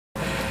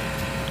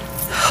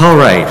All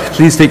right,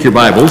 please take your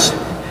Bibles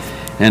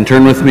and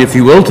turn with me, if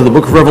you will, to the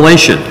book of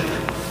Revelation.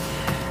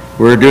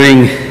 We're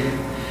doing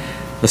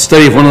a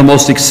study of one of the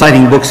most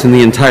exciting books in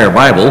the entire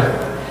Bible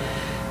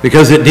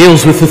because it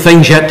deals with the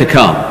things yet to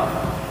come,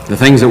 the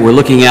things that we're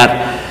looking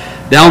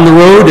at down the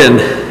road and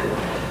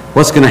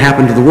what's going to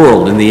happen to the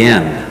world in the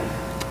end.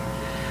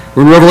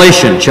 We're in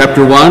Revelation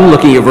chapter 1,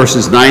 looking at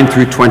verses 9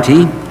 through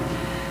 20,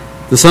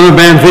 the Son of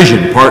Man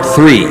vision, part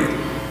 3.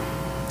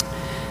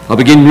 I'll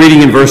begin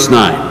reading in verse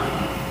 9.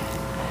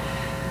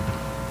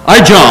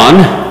 I,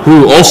 John,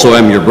 who also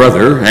am your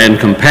brother and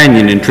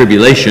companion in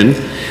tribulation,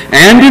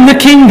 and in the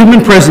kingdom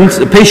and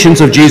patience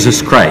of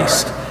Jesus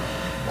Christ,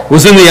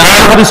 was in the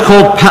isle that is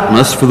called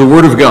Patmos for the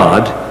word of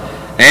God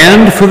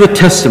and for the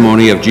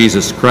testimony of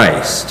Jesus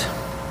Christ.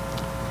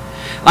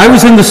 I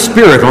was in the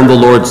Spirit on the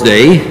Lord's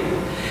day,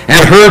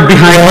 and heard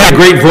behind me a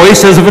great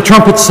voice as of a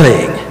trumpet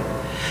saying,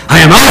 I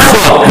am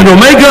Alpha and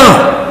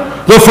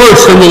Omega, the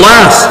first and the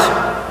last.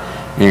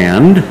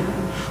 And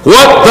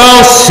what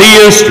thou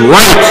seest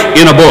write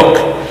in a book,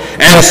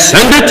 and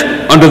send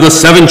it unto the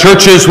 7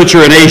 churches which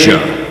are in Asia,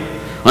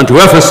 unto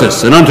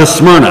Ephesus, and unto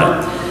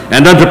Smyrna,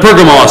 and unto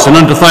Pergamos, and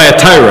unto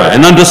Thyatira,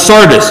 and unto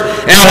Sardis,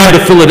 and unto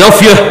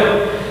Philadelphia,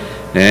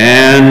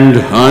 and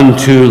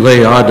unto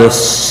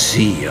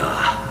Laodicea.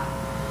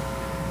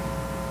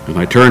 And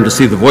I turned to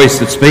see the voice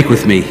that spake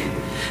with me.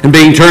 And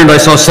being turned, I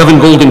saw 7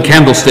 golden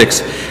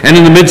candlesticks, and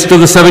in the midst of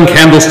the 7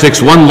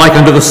 candlesticks one like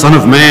unto the Son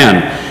of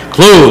Man,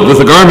 clothed with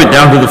a garment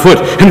down to the foot,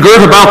 and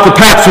girt about the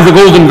paps with a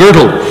golden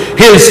girdle.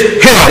 His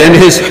head and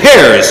his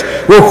hairs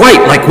were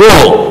white like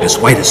wool, as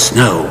white as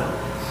snow,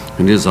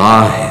 and his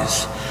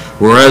eyes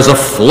were as a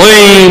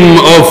flame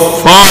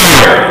of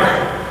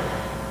fire,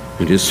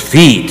 and his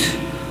feet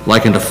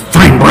like unto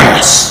fine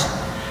brass,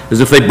 as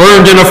if they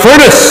burned in a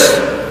furnace,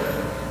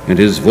 and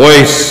his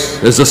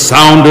voice as the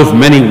sound of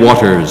many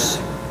waters.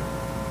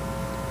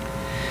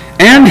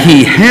 And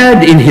he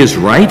had in his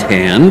right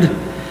hand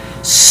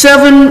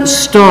 7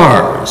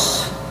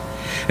 stars,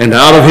 and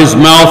out of his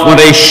mouth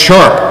went a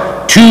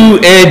sharp,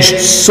 2-edged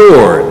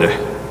sword,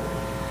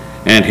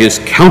 and his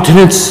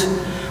countenance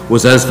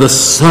was as the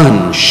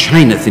sun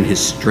shineth in his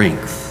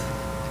strength.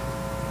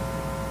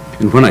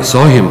 And when I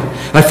saw him,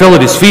 I fell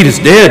at his feet as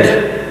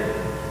dead.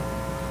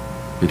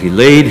 And he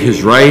laid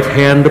his right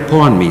hand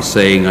upon me,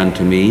 saying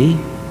unto me,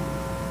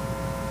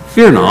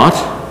 Fear not,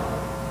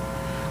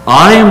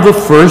 I am the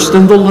first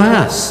and the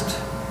last.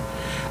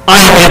 I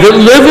am he that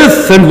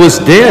liveth and was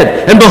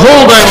dead, and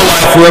behold, I am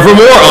alive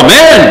forevermore.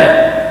 Amen.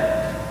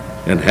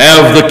 And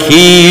have the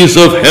keys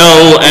of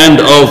hell and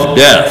of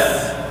death.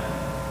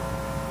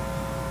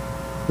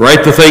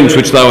 Write the things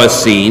which thou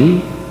hast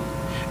seen,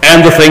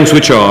 and the things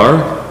which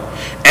are,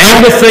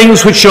 and the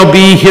things which shall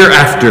be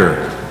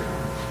hereafter.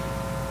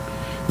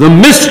 The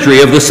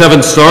mystery of the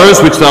 7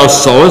 stars which thou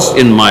sawest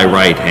in my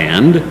right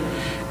hand,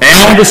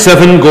 and the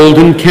 7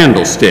 golden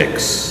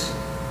candlesticks.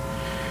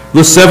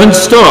 The 7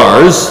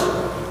 stars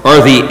are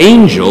the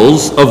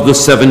angels of the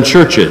 7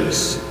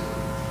 churches,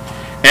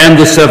 and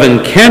the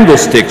 7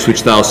 candlesticks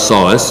which thou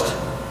sawest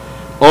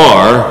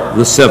are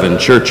the 7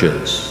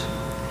 churches.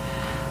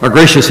 Our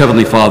gracious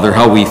Heavenly Father,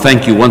 how we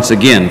thank you once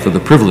again for the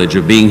privilege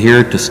of being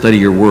here to study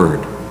your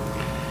word.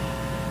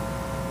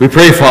 We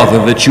pray, Father,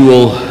 that you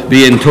will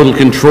be in total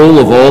control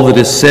of all that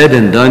is said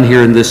and done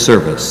here in this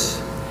service.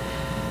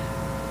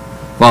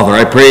 Father,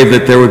 I pray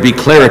that there would be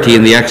clarity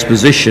in the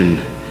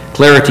exposition,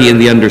 clarity in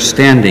the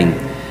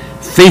understanding,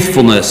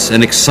 faithfulness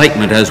and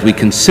excitement as we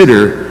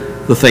consider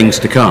the things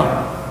to come.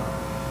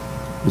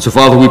 And so,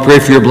 Father, we pray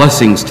for your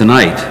blessings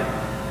tonight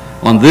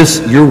on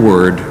this, your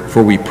word,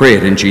 for we pray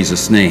it in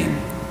Jesus' name.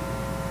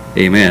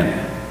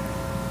 Amen.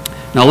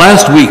 Now,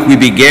 last week we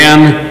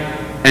began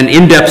an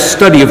in-depth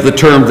study of the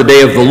term the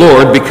day of the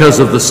Lord because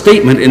of the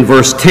statement in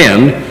verse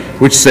 10,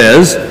 which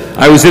says,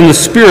 I was in the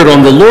Spirit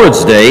on the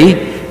Lord's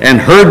day, and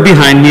heard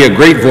behind me a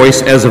great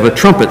voice as of a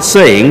trumpet,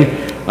 saying,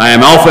 I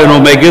am Alpha and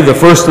Omega, the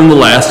first and the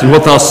last, and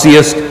what thou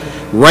seest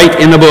write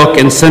in a book,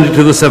 and send it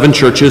to the 7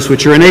 churches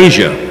which are in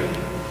Asia.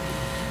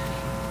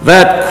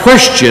 That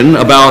question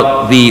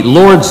about the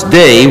Lord's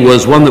day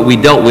was one that we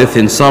dealt with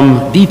in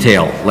some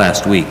detail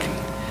last week.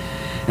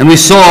 And we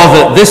saw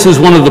that this is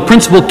one of the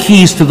principal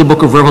keys to the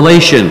book of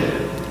Revelation.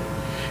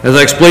 As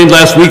I explained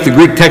last week, the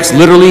Greek text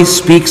literally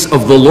speaks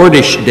of the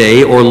Lordish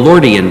day or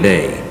Lordian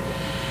day.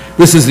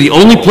 This is the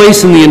only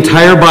place in the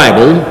entire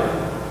Bible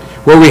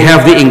where we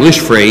have the English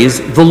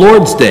phrase, the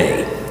Lord's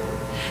Day.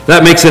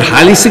 That makes it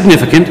highly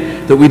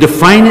significant that we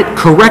define it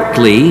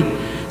correctly,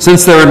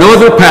 since there are no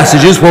other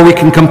passages where we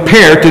can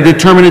compare to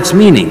determine its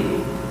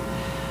meaning.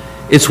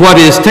 It's what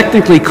is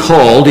technically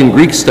called in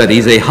Greek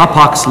studies a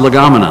hapax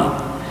legomena.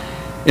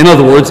 In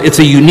other words, it's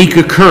a unique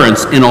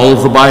occurrence in all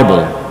of the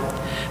Bible.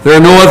 There are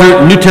no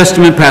other New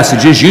Testament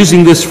passages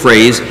using this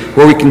phrase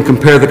where we can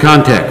compare the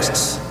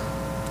contexts.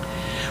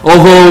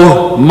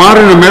 Although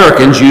modern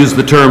Americans use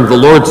the term the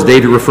Lord's Day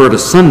to refer to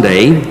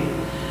Sunday,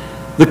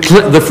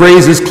 the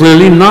phrase is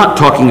clearly not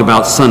talking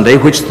about Sunday,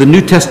 which the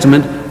New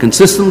Testament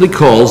consistently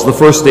calls the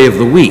first day of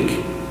the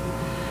week.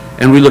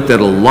 And we looked at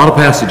a lot of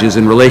passages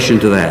in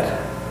relation to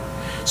that.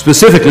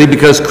 specifically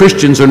because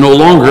Christians are no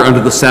longer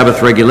under the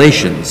Sabbath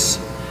regulations.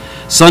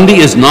 Sunday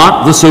is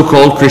not the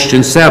so-called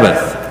Christian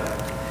Sabbath.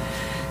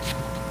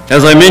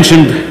 As I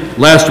mentioned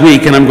last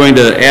week, and I'm going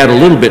to add a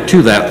little bit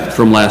to that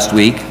from last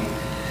week,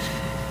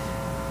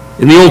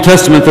 in the Old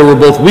Testament there were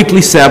both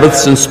weekly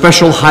Sabbaths and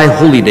special high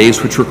holy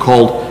days, which were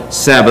called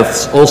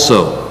Sabbaths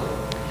also.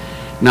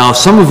 Now,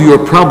 some of you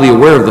are probably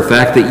aware of the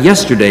fact that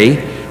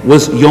yesterday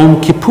was Yom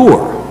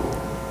Kippur.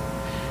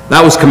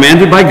 That was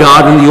commanded by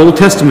God in the Old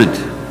Testament.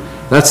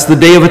 That's the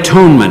Day of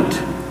Atonement.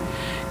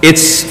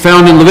 It's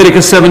found in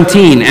Leviticus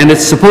 17, and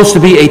it's supposed to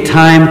be a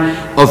time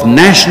of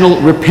national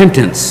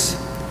repentance,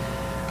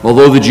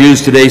 although the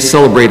Jews today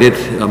celebrate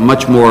it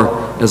much more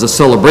as a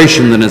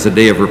celebration than as a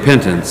day of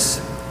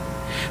repentance.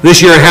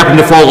 This year it happened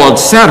to fall on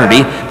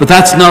Saturday, but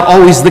that's not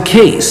always the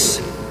case.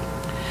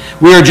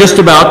 We are just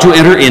about to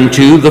enter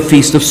into the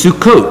Feast of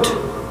Sukkot,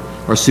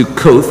 or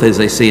Sukkoth, as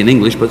they say in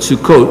English, but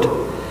Sukkot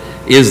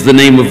is the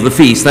name of the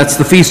feast. That's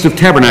the Feast of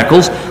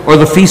Tabernacles, or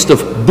the Feast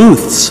of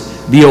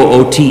Booths,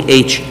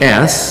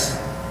 B-O-O-T-H-S,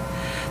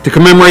 to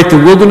commemorate the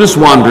wilderness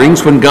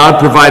wanderings when God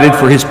provided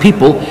for his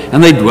people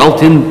and they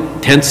dwelt in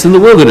tents in the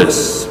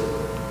wilderness.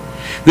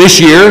 This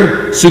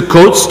year,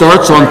 Sukkot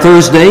starts on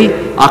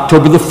Thursday,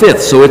 October the 5th,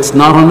 so it's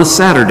not on a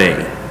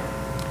Saturday.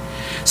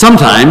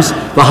 Sometimes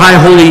the High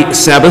Holy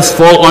Sabbaths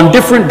fall on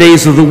different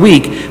days of the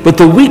week, but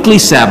the weekly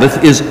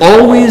Sabbath is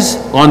always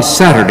on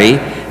Saturday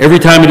every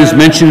time it is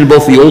mentioned in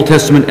both the Old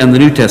Testament and the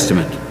New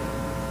Testament.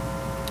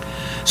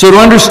 So to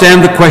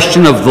understand the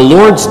question of the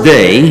Lord's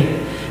Day,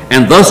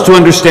 and thus to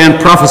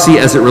understand prophecy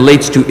as it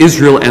relates to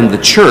Israel and the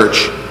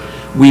church,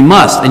 we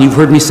must, and you've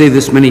heard me say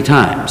this many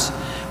times,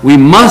 we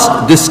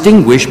must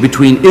distinguish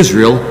between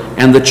Israel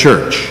and the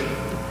church.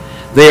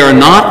 They are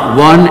not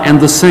one and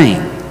the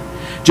same.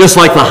 Just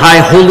like the high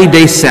holy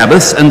day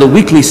Sabbaths and the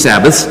weekly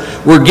Sabbaths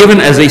were given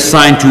as a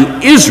sign to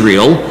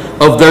Israel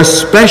of their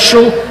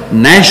special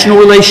national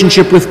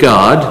relationship with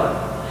God,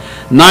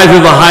 neither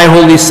the high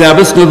holy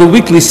Sabbaths nor the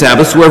weekly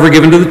Sabbaths were ever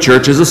given to the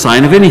church as a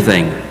sign of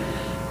anything.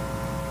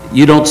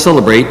 You don't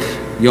celebrate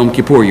Yom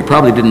Kippur. You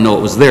probably didn't know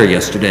it was there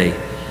yesterday.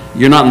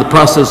 You're not in the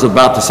process of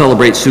about to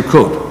celebrate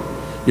Sukkot.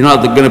 You're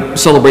not going to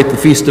celebrate the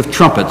Feast of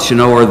Trumpets,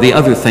 or the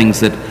other things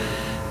that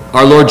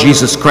our Lord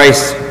Jesus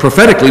Christ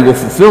prophetically will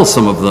fulfill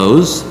some of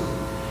those.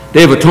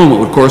 Day of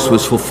Atonement, of course,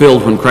 was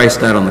fulfilled when Christ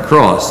died on the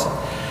cross.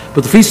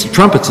 But the Feast of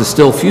Trumpets is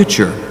still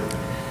future.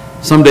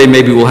 Someday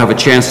maybe we'll have a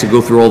chance to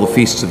go through all the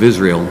feasts of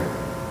Israel.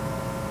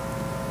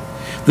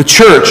 The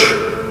church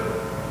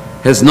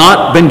has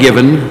not been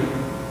given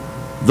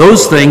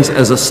those things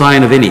as a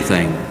sign of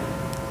anything,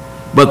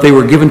 but they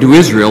were given to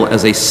Israel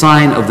as a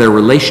sign of their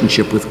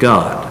relationship with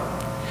God.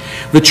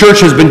 The church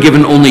has been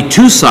given only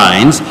two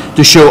signs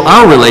to show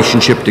our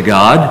relationship to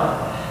God,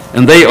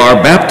 and they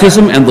are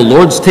baptism and the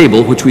Lord's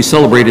table, which we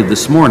celebrated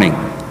this morning.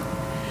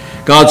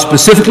 God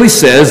specifically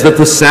says that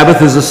the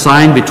Sabbath is a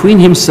sign between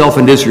himself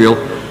and Israel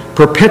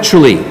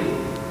perpetually.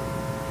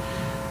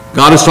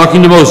 God is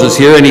talking to Moses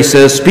here, and he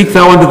says, "Speak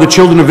thou unto the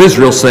children of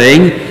Israel,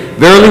 saying,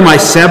 Verily my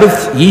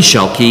Sabbath ye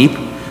shall keep,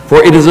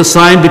 for it is a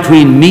sign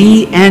between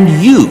me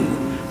and you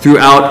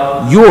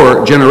throughout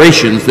your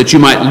generations, that you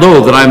might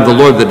know that I am the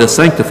Lord that does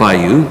sanctify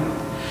you.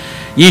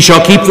 Ye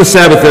shall keep the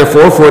Sabbath,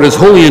 therefore, for it is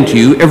holy unto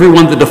you. Every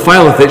one that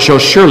defileth it shall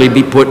surely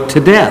be put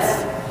to death.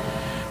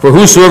 For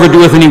whosoever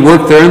doeth any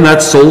work therein,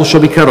 that soul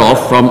shall be cut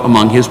off from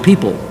among his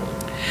people.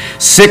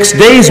 6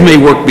 days may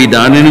work be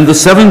done, and in the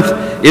seventh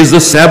is the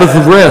Sabbath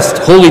of rest,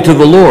 holy to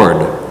the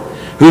Lord.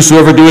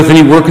 Whosoever doeth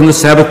any work in the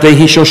Sabbath day,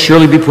 he shall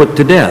surely be put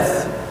to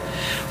death.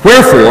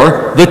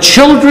 Wherefore, the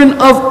children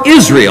of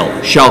Israel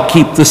shall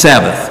keep the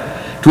Sabbath,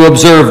 to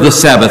observe the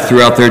Sabbath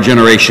throughout their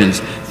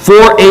generations,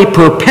 for a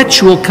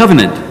perpetual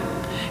covenant."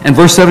 And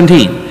verse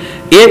 17,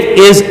 "It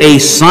is a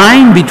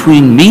sign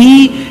between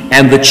me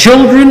and the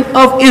children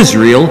of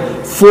Israel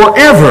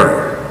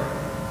forever.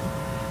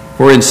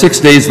 For in 6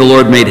 days the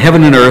Lord made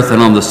heaven and earth,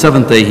 and on the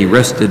seventh day he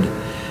rested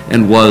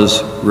and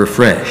was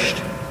refreshed."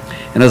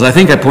 And as I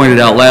think I pointed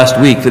out last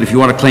week, that if you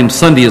want to claim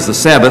Sunday as the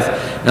Sabbath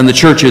and the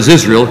church as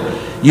Israel,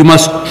 you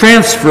must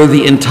transfer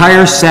the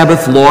entire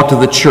Sabbath law to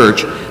the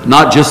church,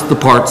 not just the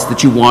parts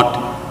that you want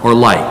or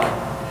like.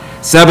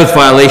 Sabbath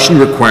violation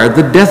required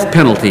the death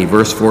penalty,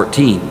 verse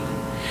 14.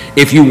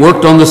 If you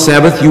worked on the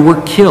Sabbath, you were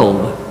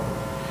killed.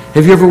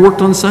 Have you ever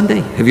worked on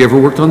Sunday? Have you ever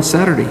worked on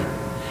Saturday?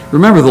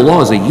 Remember, the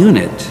law is a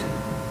unit.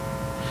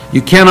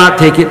 You cannot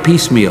take it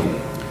piecemeal.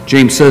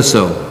 James says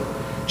so.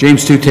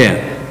 James 2:10.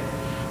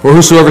 "For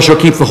whosoever shall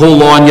keep the whole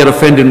law and yet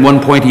offend in one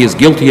point, he is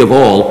guilty of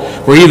all.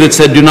 For he that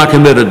said, Do not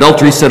commit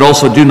adultery, said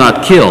also, Do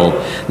not kill.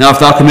 Now if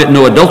thou commit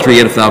no adultery,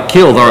 yet if thou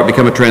kill, thou art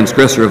become a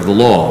transgressor of the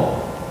law."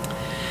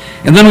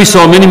 And then we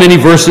saw many, many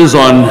verses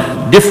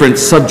on different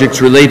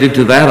subjects related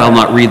to that. I'll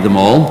not read them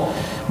all.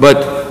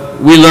 But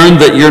we learned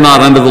that you're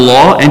not under the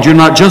law and you're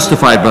not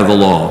justified by the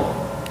law.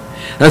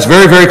 That's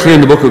very, very clear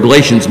in the book of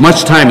Galatians.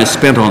 Much time is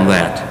spent on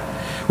that.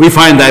 We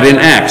find that in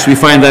Acts. We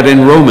find that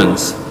in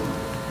Romans.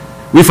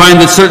 We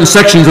find that certain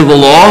sections of the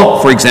law,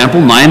 for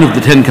example, 9 of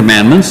the 10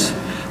 Commandments,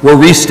 were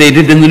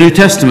restated in the New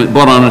Testament,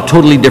 but on a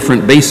totally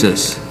different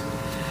basis.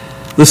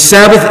 The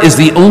Sabbath is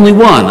the only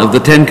one of the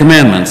Ten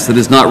Commandments that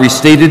is not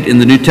restated in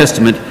the New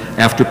Testament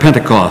after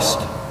Pentecost.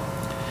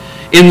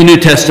 In the New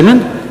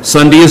Testament,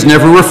 Sunday is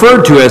never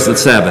referred to as the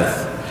Sabbath.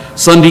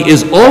 Sunday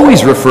is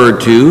always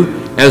referred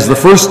to as the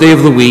first day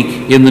of the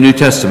week in the New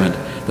Testament.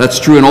 That's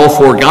true in all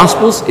four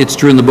Gospels, it's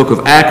true in the book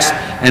of Acts,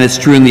 and it's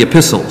true in the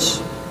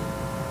epistles.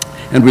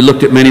 And we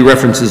looked at many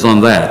references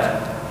on that.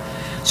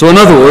 So in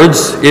other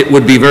words, it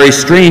would be very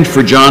strange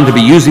for John to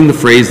be using the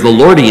phrase the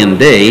Lordian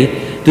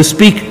day to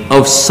speak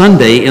of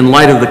Sunday in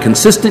light of the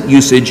consistent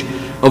usage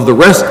of the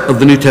rest of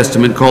the New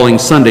Testament calling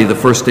Sunday the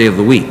first day of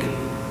the week.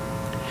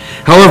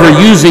 However,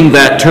 using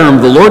that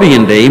term, the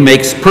Lordian day,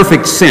 makes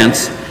perfect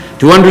sense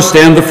to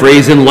understand the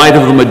phrase in light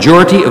of the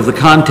majority of the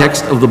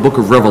context of the book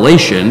of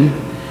Revelation,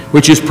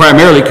 which is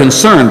primarily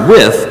concerned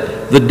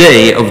with the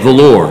day of the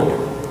Lord.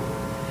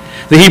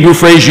 The Hebrew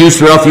phrase used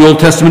throughout the Old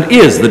Testament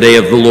is the day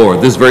of the Lord.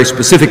 This very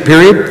specific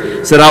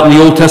period set out in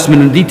the Old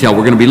Testament in detail.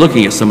 We're going to be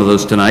looking at some of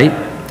those tonight.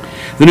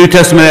 The New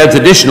Testament adds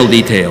additional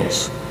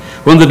details.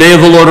 When the day of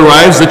the Lord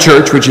arrives, the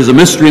church, which is a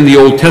mystery in the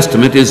Old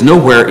Testament, is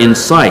nowhere in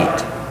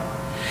sight.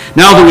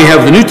 Now that we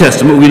have the New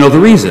Testament, we know the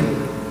reason.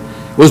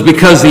 It was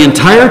because the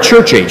entire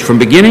church age, from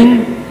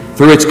beginning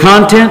through its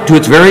content to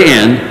its very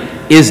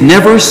end, is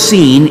never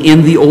seen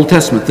in the Old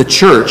Testament. The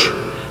church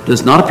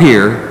does not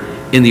appear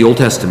in the Old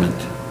Testament.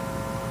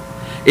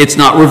 It's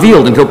not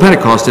revealed until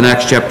Pentecost in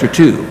Acts chapter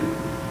 2.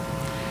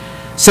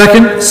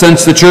 Second,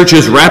 since the church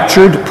is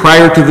raptured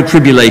prior to the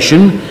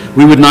tribulation,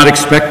 we would not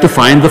expect to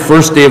find the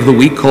first day of the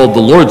week called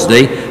the Lord's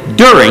Day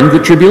during the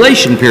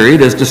tribulation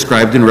period as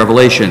described in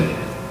Revelation.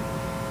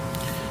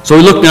 So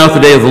we look now at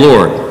the day of the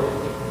Lord.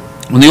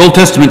 When the Old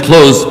Testament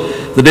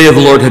closed, the day of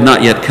the Lord had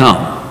not yet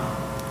come.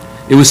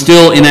 It was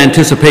still in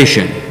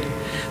anticipation.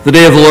 The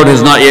day of the Lord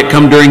has not yet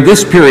come during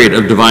this period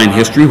of divine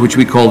history, which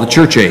we call the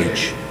church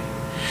age.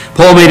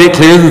 Paul made it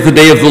clear that the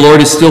day of the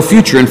Lord is still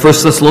future in 1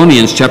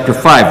 Thessalonians chapter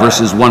 5,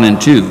 verses 1 and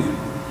 2.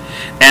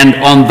 And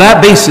on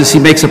that basis, he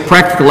makes a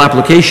practical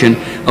application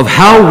of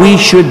how we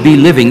should be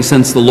living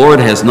since the Lord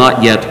has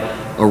not yet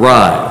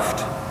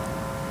arrived.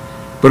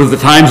 But of the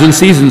times and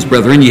seasons,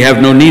 brethren, ye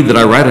have no need that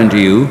I write unto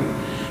you.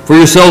 For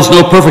yourselves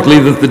know perfectly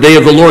that the day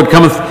of the Lord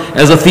cometh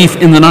as a thief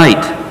in the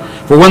night.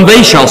 For when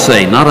they shall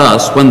say, not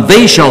us, when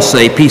they shall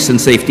say peace and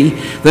safety,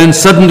 then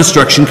sudden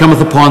destruction cometh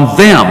upon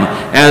them,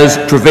 as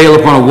travail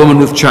upon a woman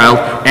with child,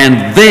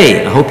 and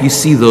they, I hope you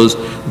see those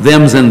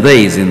thems and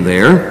theys in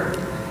there.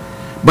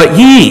 But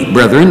ye,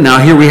 brethren, now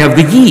here we have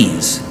the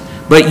ye's.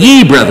 But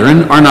ye,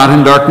 brethren, are not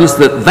in darkness,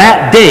 that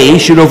that day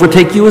should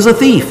overtake you as a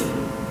thief.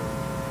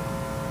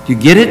 Do you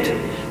get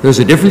it? There's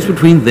a difference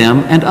between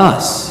them and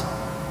us.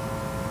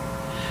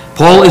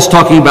 Paul is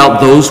talking about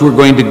those who are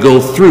going to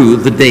go through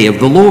the day of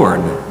the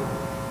Lord.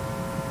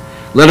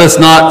 Let us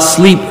not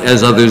sleep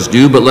as others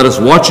do, but let us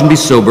watch and be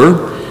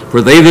sober.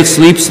 For they that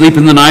sleep, sleep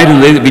in the night,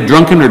 and they that be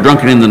drunken are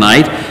drunken in the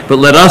night. But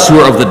let us who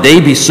are of the day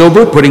be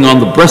sober, putting on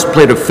the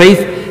breastplate of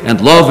faith and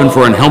love, and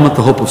for an helmet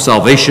the hope of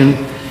salvation.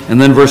 And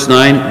then verse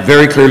 9,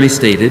 very clearly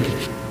stated,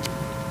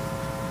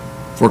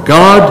 for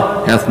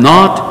God hath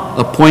not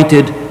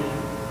appointed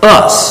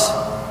us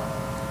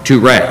to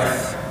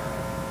wrath,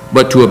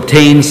 but to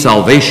obtain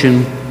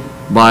salvation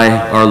by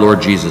our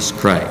Lord Jesus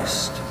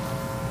Christ.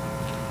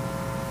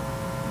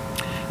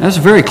 That's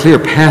a very clear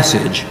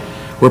passage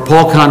where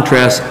Paul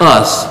contrasts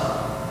us,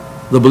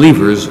 the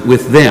believers,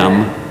 with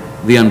them,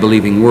 the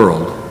unbelieving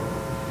world,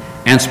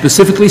 and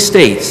specifically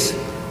states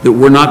that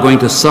we're not going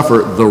to suffer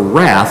the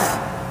wrath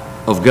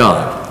of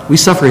God. We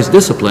suffer his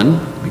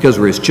discipline because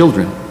we're his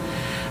children,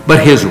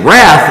 but his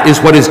wrath is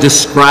what is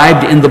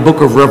described in the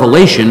book of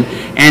Revelation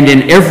and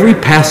in every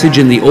passage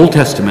in the Old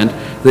Testament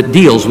that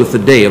deals with the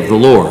day of the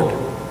Lord.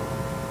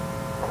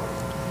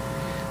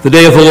 The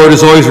day of the Lord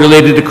is always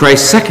related to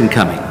Christ's second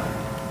coming.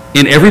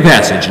 In every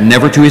passage,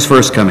 never to his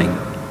first coming.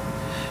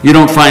 You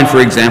don't find,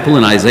 for example,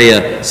 in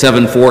Isaiah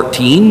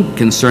 7:14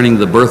 concerning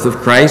the birth of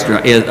Christ, or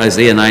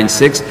Isaiah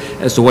 9:6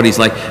 as to what he's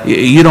like.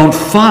 You don't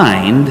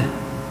find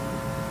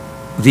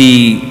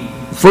the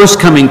first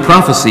coming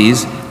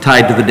prophecies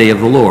tied to the day of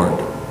the Lord.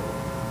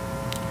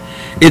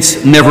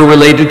 It's never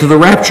related to the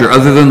rapture,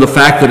 other than the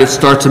fact that it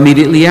starts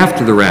immediately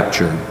after the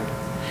rapture.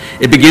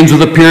 It begins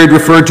with a period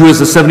referred to as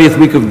the 70th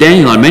week of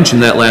Daniel. I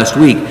mentioned that last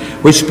week,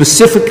 which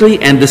specifically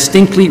and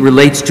distinctly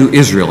relates to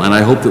Israel. And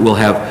I hope that we'll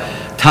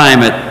have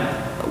time at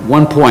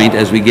one point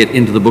as we get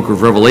into the book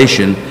of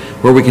Revelation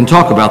where we can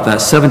talk about that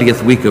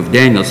 70th week of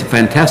Daniel. It's a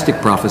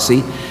fantastic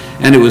prophecy,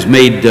 and it was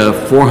made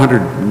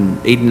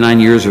 489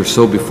 years or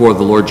so before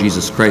the Lord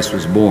Jesus Christ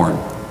was born.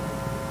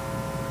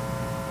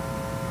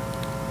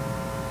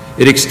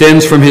 It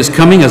extends from his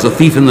coming as a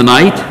thief in the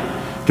night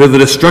to the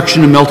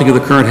destruction and melting of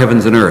the current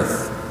heavens and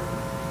earth.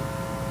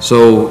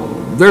 So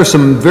there are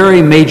some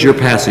very major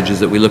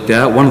passages that we looked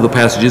at. One of the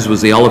passages was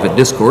the Olivet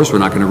Discourse. We're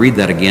not going to read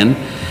that again.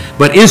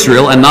 But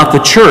Israel, and not the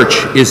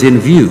church, is in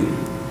view.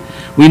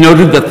 We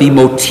noted that the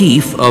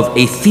motif of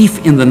a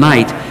thief in the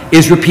night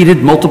is repeated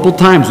multiple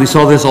times. We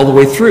saw this all the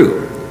way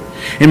through.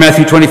 In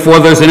Matthew 24,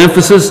 there's an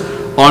emphasis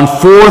on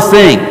four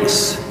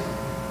things.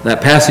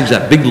 That passage,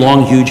 that big,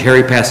 long, huge,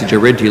 hairy passage I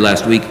read to you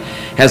last week,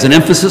 has an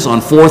emphasis on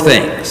four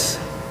things.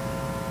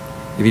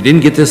 If you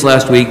didn't get this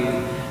last week,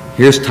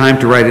 here's time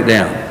to write it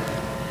down.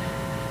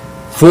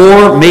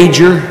 Four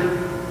major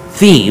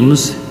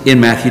themes in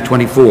Matthew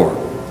 24.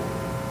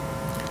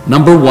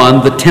 Number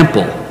one, the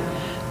temple.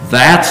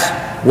 That's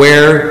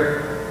where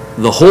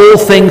the whole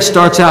thing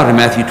starts out in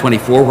Matthew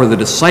 24, where the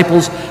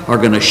disciples are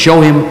going to show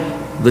him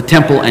the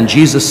temple, and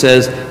Jesus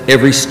says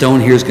every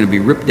stone here is going to be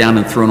ripped down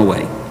and thrown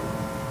away.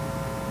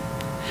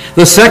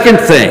 The second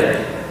thing,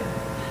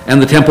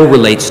 and the temple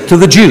relates to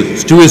the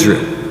Jews, to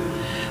Israel.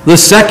 The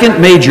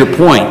second major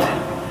point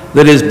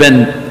that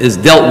is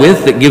dealt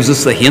with, that gives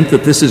us the hint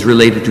that this is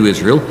related to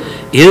Israel,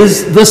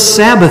 is the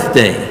Sabbath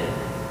day.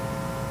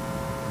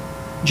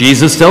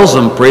 Jesus tells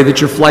them, pray that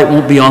your flight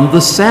won't be on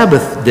the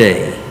Sabbath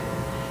day.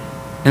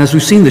 And as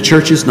we've seen, the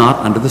church is not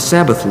under the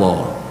Sabbath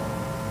law.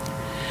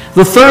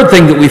 The third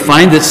thing that we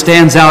find that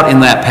stands out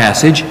in that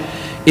passage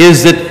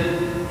is that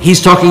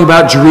he's talking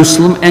about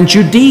Jerusalem and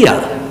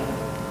Judea.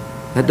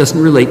 That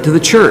doesn't relate to the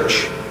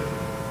church.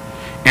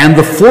 And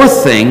the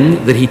fourth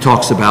thing that he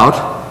talks about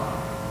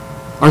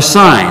are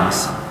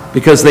signs,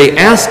 because they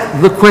ask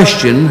the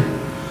question,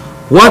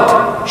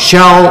 what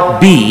shall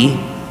be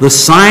the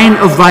sign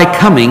of thy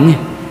coming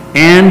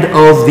and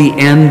of the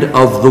end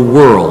of the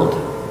world?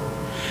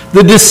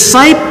 The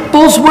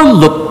disciples were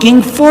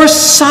looking for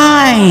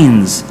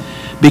signs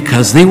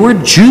because they were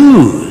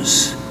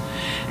Jews.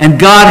 And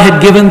God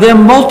had given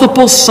them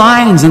multiple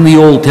signs in the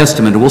Old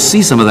Testament. We'll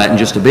see some of that in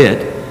just a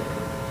bit.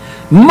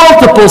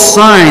 Multiple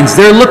signs.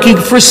 They're looking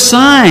for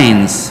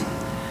signs.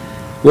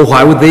 Well,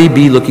 why would they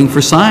be looking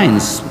for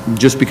signs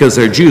just because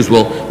they're Jews?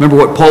 Well, remember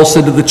what Paul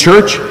said to the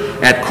church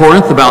at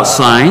Corinth about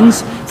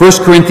signs? 1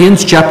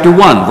 Corinthians chapter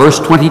 1, verse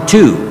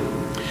 22.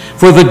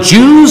 For the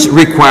Jews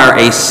require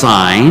a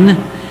sign,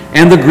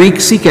 and the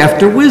Greeks seek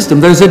after wisdom.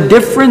 There's a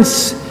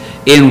difference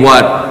in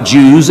what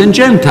Jews and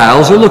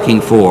Gentiles are looking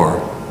for.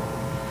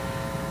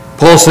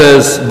 Paul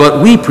says,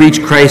 but we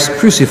preach Christ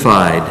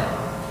crucified.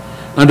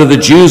 Unto the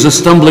Jews a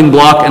stumbling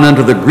block, and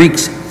unto the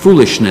Greeks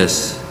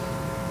foolishness.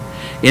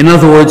 In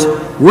other words,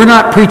 we're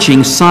not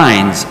preaching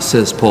signs,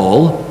 says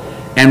Paul,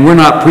 and we're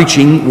not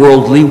preaching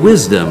worldly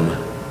wisdom.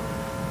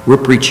 We're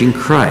preaching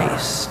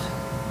Christ.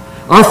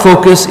 Our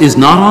focus is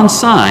not on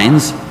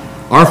signs.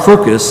 Our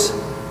focus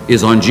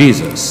is on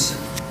Jesus.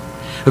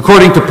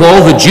 According to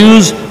Paul, the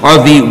Jews are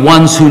the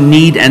ones who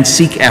need and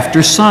seek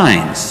after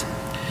signs.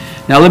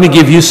 Now let me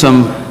give you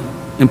some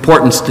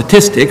important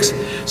statistics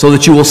so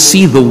that you will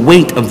see the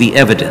weight of the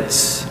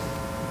evidence.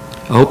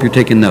 I hope you're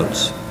taking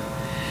notes.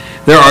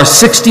 There are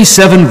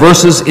 67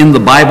 verses in the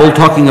Bible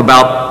talking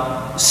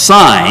about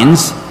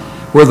signs,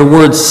 where the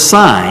word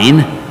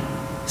sign,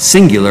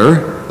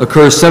 singular,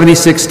 occurs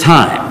 76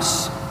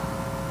 times.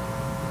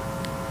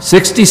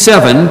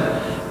 67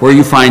 where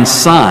you find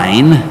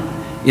sign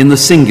in the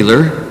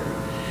singular,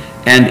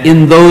 and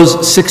in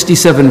those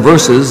 67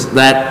 verses,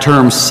 that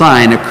term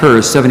sign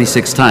occurs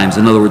 76 times.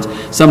 In other words,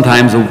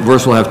 sometimes a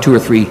verse will have 2 or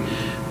 3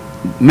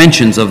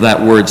 mentions of that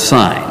word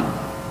sign.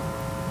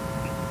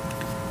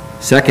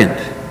 Second,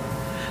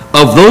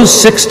 of those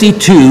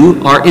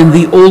 62 are in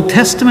the Old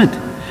Testament.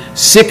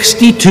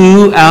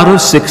 62 out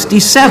of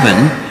 67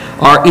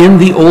 are in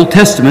the Old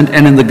Testament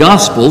and in the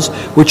Gospels,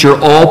 which are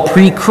all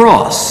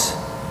pre-cross.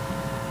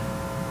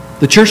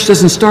 The church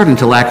doesn't start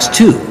until Acts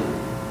 2,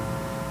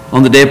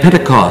 on the day of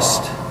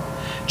Pentecost.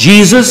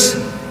 Jesus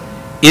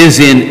is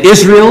in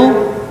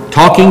Israel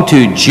talking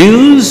to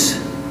Jews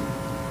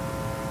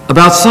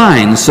about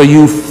signs. So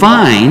you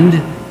find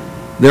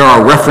there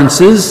are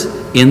references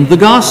in the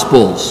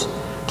Gospels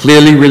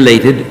clearly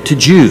related to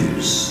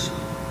Jews.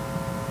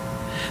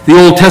 The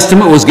Old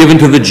Testament was given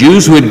to the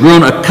Jews who had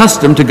grown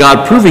accustomed to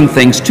God proving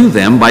things to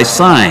them by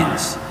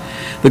signs.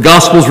 The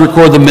Gospels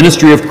record the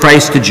ministry of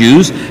Christ to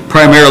Jews,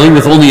 primarily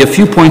with only a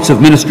few points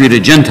of ministry to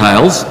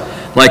Gentiles,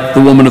 like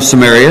the woman of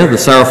Samaria, the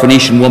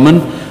Syrophoenician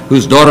woman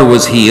whose daughter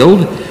was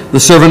healed, the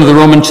servant of the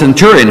Roman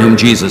centurion whom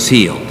Jesus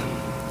healed.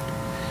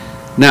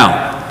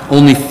 Now,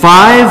 only 5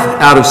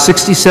 out of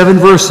 67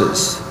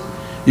 verses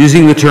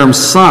using the term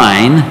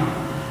sign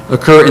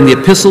occur in the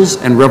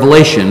epistles and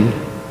Revelation,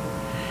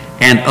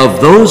 and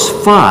of those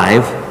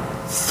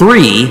 5,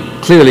 3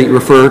 clearly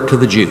refer to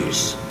the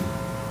Jews.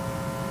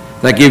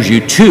 That gives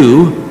you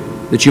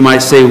 2 that you might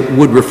say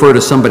would refer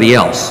to somebody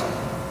else.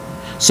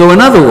 So in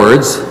other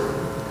words,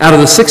 out of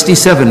the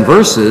 67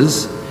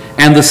 verses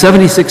and the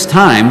 76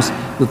 times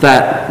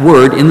that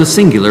word in the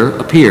singular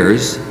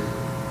appears,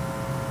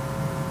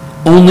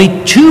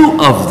 only 2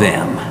 of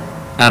them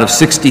out of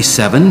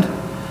 67,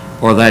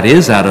 or that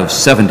is out of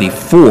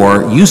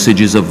 74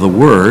 usages of the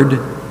word,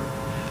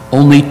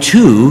 only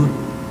 2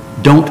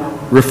 don't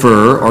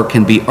refer or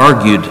can be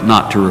argued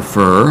not to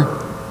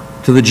refer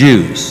to the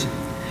Jews.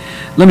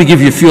 Let me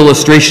give you a few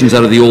illustrations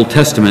out of the Old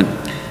Testament,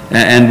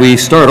 and we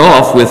start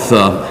off with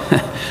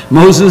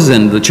Moses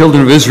and the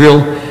children of Israel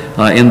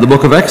in the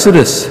book of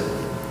Exodus.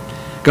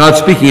 God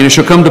speaking, and it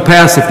shall come to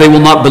pass, if they will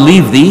not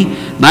believe thee,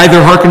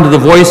 neither hearken to the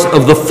voice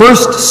of the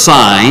first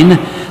sign,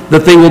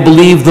 that they will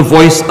believe the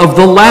voice of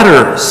the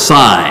latter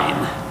sign.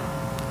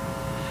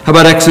 How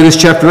about Exodus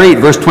chapter 8,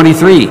 verse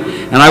 23?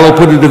 And I will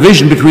put a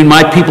division between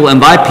my people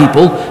and thy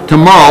people.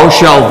 Tomorrow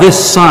shall this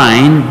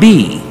sign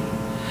be.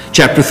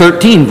 Chapter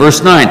 13,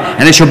 verse 9.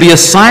 And it shall be a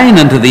sign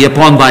unto thee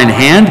upon thine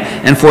hand,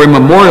 and for a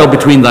memorial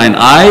between thine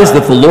eyes,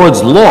 that the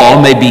Lord's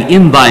law may be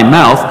in thy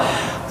mouth.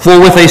 For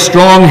with a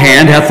strong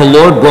hand hath the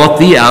Lord brought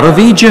thee out of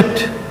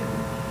Egypt.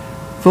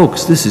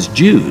 Folks, this is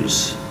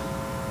Jews.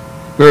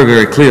 Very,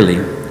 very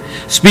clearly.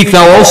 Speak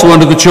thou also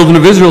unto the children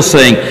of Israel,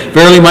 saying,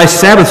 Verily my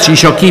Sabbaths ye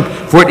shall keep,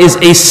 for it is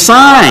a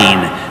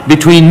sign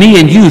between me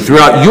and you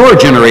throughout your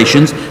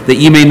generations, that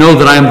ye may know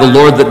that I am the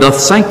Lord that doth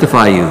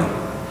sanctify you.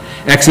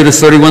 Exodus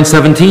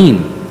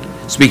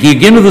 31:17. Speaking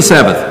again of the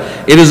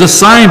Sabbath, it is a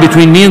sign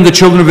between me and the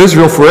children of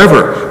Israel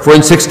forever. For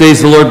in 6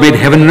 days the Lord made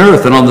heaven and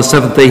earth, and on the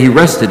seventh day he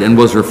rested and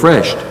was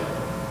refreshed.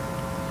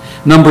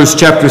 Numbers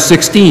chapter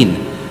 16,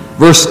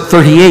 verse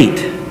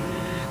 38.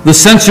 The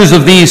censors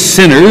of these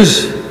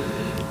sinners,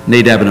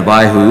 Nadab and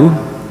Abihu,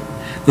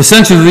 the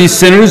censors of these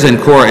sinners, and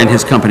Korah and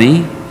his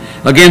company,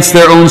 against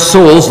their own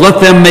souls, let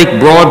them make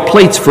broad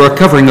plates for a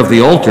covering of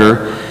the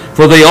altar,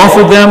 for they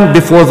offered them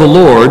before the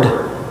Lord,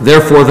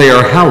 therefore they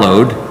are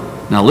hallowed.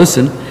 Now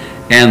listen,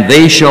 and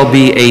they shall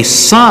be a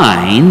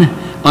sign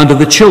unto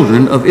the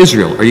children of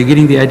Israel. Are you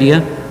getting the idea?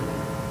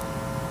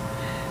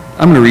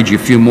 I'm going to read you a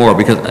few more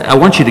because I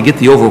want you to get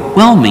the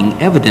overwhelming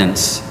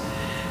evidence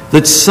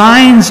that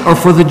signs are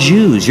for the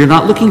Jews. You're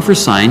not looking for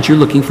signs, you're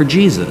looking for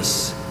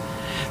Jesus.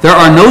 There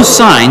are no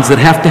signs that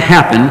have to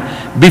happen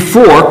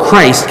before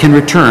Christ can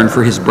return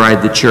for his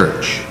bride, the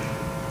church.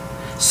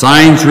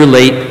 Signs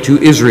relate to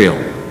Israel.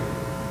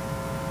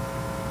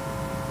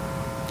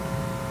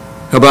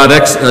 How about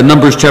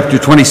Numbers chapter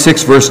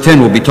 26, verse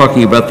 10? We'll be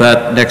talking about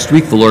that next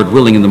week, the Lord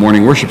willing, in the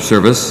morning worship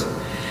service.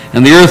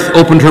 And the earth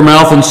opened her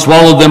mouth and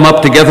swallowed them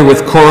up together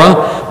with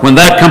Korah. When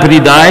that company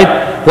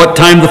died, what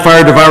time the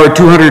fire devoured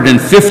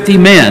 250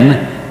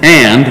 men,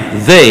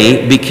 and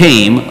they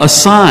became a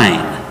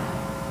sign.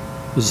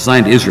 It was a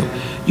sign to Israel.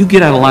 You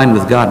get out of line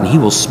with God and he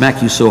will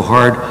smack you so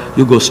hard,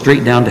 you'll go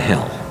straight down to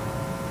hell.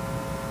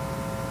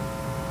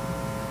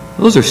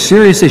 Those are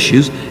serious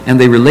issues, and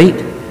they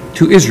relate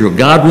to Israel.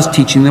 God was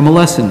teaching them a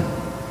lesson.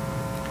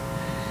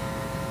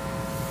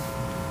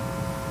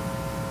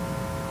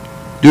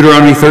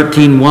 Deuteronomy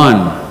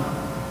 13:1.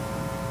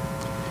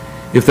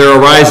 If there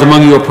arise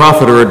among you a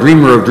prophet or a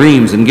dreamer of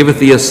dreams, and giveth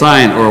thee a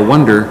sign or a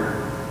wonder,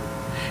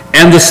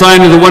 and the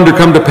sign of the wonder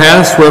come to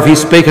pass, whereof he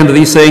spake unto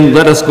thee, saying,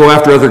 Let us go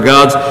after other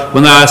gods,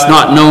 when thou hast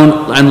not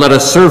known, and let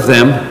us serve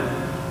them,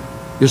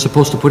 you're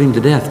supposed to put him to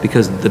death,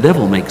 because the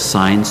devil makes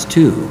signs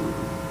too.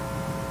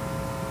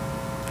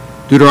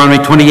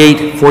 Deuteronomy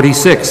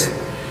 28:46.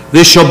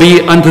 This shall be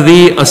unto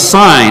thee a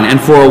sign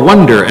and for a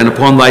wonder, and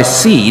upon thy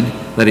seed,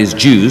 that is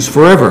Jews,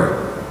 forever.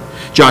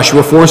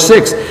 Joshua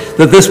 4:6.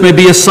 That this may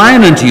be a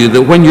sign unto you,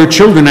 that when your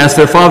children ask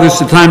their fathers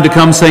the time to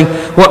come, saying,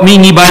 What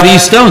mean ye by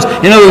these stones?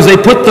 In other words, they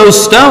put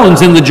those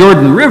stones in the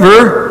Jordan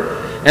River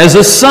as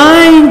a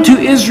sign to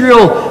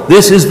Israel.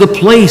 This is the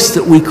place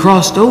that we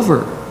crossed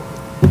over.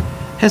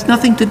 Has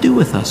nothing to do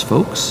with us,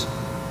 folks.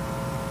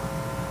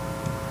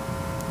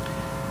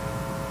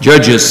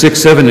 Judges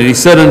 6:7, and he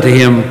said unto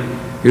him,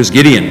 here's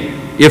Gideon,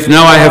 If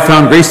now I have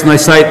found grace in thy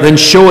sight, then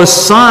show a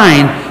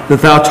sign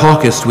that thou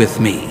talkest with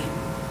me.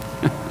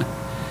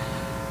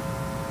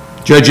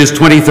 Judges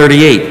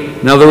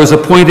 20:38. Now there was an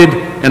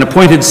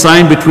appointed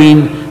sign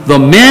between the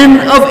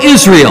men of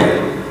Israel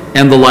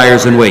and the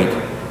liars in wait,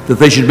 that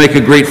they should make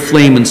a great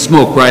flame and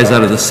smoke rise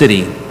out of the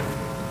city.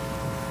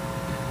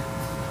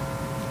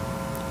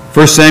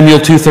 1 Samuel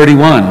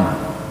 2:31.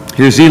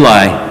 Here's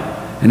Eli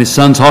and his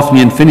sons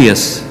Hophni and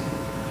Phinehas,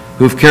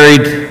 who have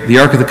carried the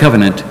Ark of the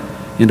Covenant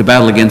into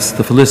battle against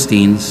the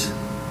Philistines.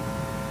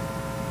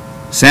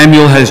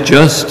 Samuel has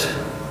just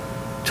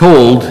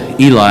told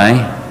Eli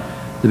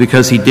that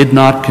because he did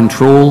not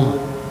control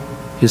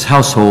his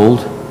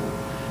household,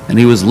 and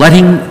he was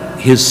letting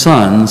his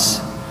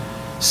sons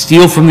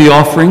steal from the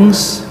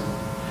offerings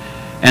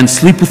and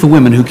sleep with the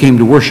women who came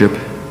to worship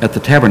at the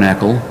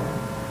tabernacle,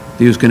 that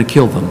he was going to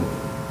kill them.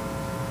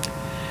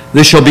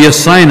 This shall be a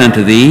sign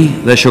unto thee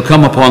that shall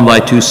come upon thy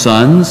two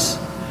sons,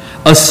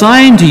 a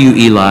sign to you,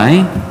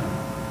 Eli,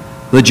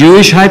 the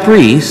Jewish high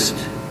priest.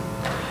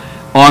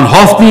 On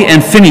Hophni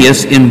and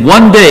Phinehas in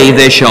one day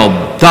they shall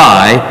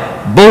die,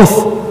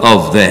 both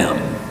of them.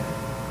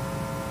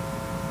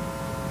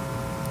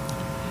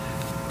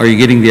 Are you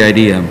getting the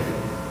idea?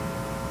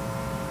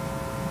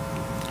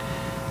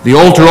 The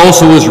altar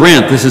also was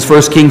rent. This is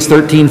 1 Kings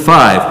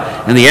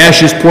 13:5. And the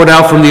ashes poured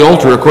out from the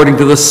altar according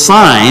to the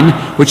sign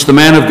which the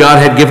man of God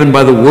had given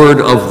by the word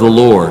of the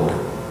Lord.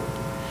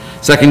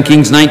 2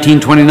 Kings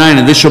 19:29.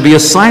 And this shall be a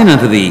sign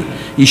unto thee.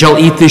 Ye shall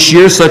eat this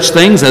year such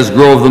things as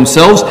grow of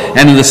themselves,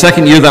 and in the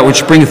second year that which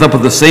springeth up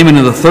of the same, and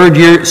in the third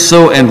year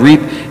sow and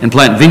reap and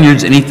plant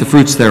vineyards and eat the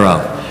fruits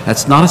thereof.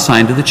 That's not a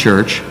sign to the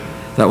church.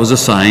 That was a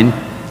sign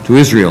to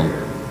Israel.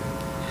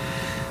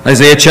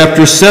 Isaiah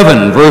chapter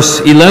 7, verse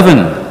 11,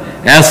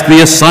 ask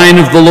thee a sign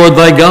of the Lord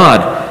thy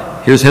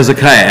God. Here's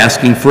Hezekiah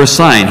asking for a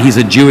sign. He's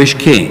a Jewish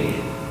king.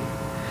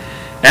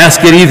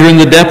 Ask it either in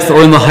the depth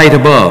or in the height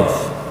above.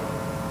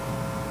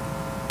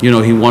 You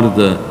know, he wanted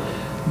the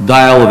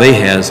dial of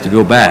Ahaz to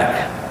go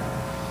back.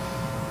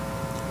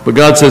 But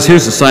God says,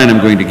 here's the sign I'm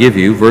going to give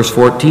you. Verse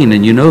 14,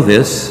 and you know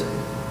this.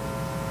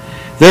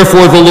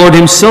 Therefore the Lord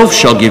himself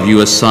shall give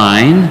you a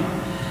sign.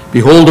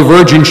 Behold, a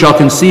virgin shall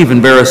conceive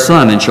and bear a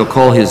son, and shall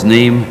call his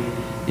name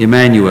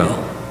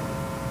Emmanuel.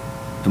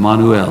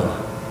 Emmanuel,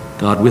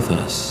 God with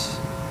us.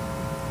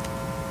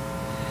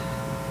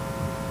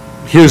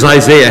 Here's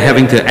Isaiah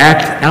having to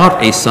act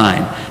out a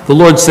sign. The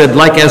Lord said,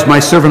 like as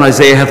my servant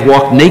Isaiah hath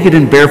walked naked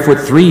and barefoot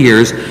 3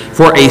 years,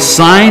 for a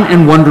sign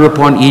and wonder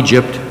upon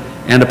Egypt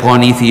and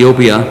upon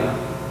Ethiopia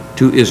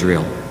to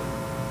Israel.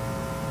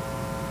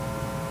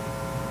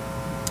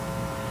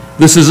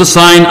 This is a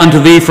sign unto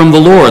thee from the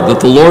Lord, that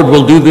the Lord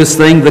will do this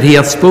thing that he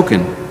hath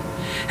spoken.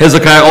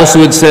 Hezekiah also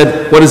had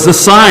said, what is the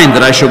sign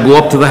that I shall go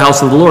up to the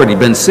house of the Lord? He'd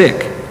been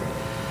sick.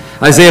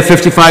 Isaiah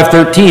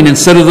 55:13,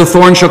 instead of the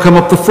thorn shall come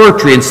up the fir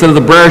tree, instead of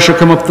the briar shall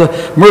come up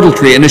the myrtle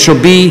tree, and it shall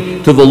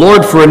be to the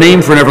Lord for a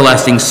name, for an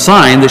everlasting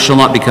sign that shall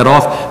not be cut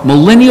off.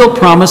 Millennial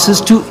promises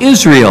to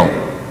Israel.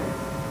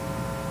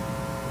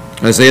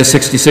 Isaiah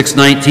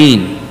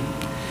 66:19,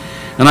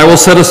 and I will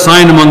set a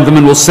sign among them,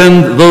 and will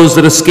send those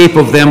that escape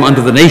of them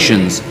unto the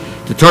nations,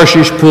 to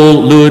Tarshish,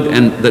 Pul, Lud,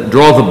 and that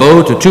draw the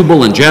bow, to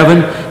Tubal and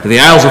Javan, to the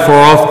isles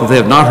afar off, that they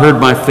have not heard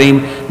my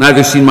fame,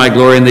 neither seen my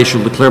glory, and they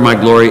shall declare my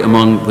glory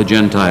among the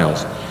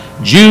Gentiles.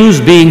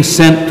 Jews being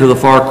sent to the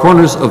far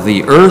corners of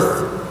the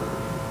earth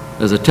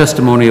as a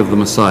testimony of the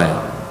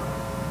Messiah.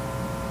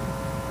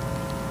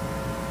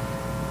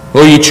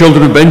 O ye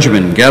children of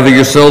Benjamin, gather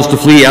yourselves to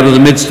flee out of the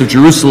midst of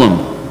Jerusalem,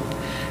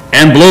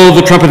 and blow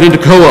the trumpet into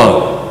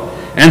Koa,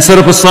 and set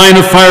up a sign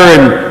of fire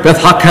in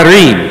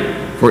Beth-Hakarim,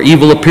 for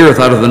evil appeareth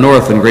out of the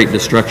north, and great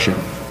destruction.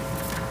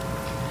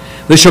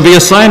 This shall be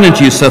a sign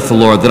unto you, saith the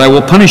Lord, that I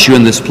will punish you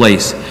in this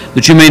place,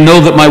 that you may know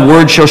that my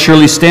word shall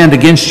surely stand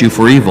against you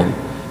for evil.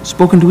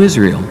 Spoken to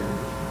Israel.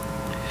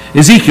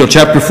 Ezekiel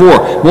chapter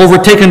 4, moreover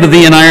take unto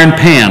thee an iron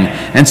pan,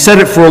 and set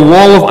it for a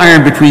wall of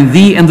iron between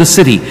thee and the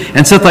city,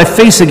 and set thy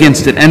face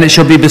against it, and it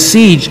shall be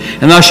besieged,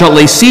 and thou shalt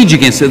lay siege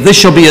against it. This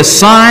shall be a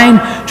sign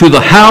to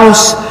the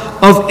house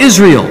of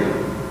Israel.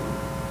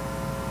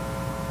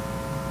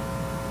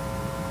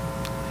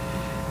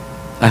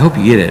 I hope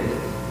you get it.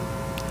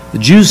 The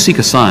Jews seek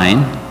a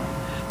sign,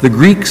 the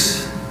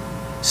Greeks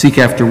seek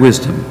after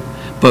wisdom,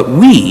 but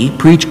we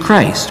preach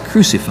Christ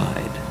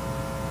crucified.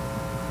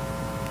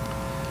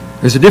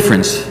 There's a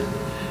difference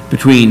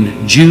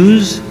between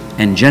Jews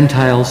and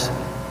Gentiles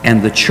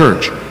and the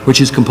church,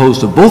 which is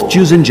composed of both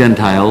Jews and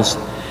Gentiles,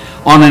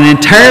 on an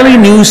entirely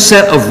new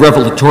set of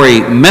revelatory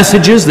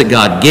messages that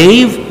God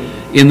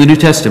gave in the New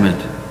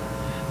Testament.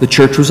 The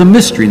church was a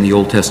mystery in the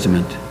Old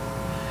Testament.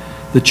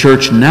 The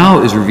church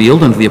now is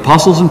revealed unto the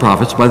apostles and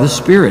prophets by the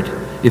Spirit.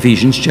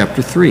 Ephesians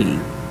chapter 3.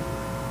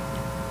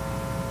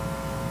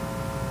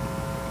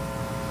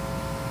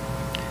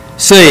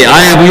 Say,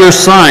 I am your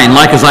sign,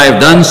 like as I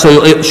have done,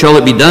 so shall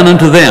it be done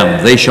unto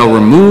them. They shall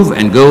remove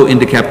and go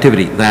into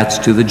captivity. That's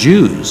to the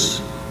Jews.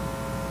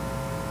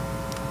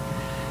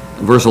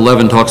 Verse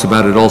 11 talks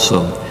about it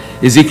also.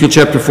 Ezekiel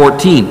chapter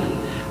 14.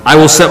 I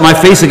will set my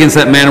face against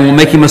that man, and will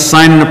make him a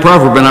sign and a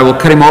proverb, and I will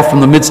cut him off from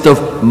the midst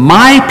of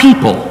my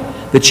people,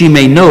 that ye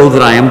may know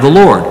that I am the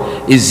Lord.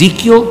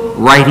 Ezekiel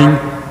writing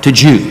to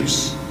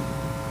Jews.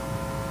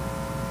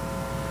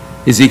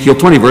 Ezekiel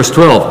 20, verse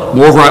 12.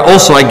 Moreover,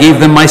 I gave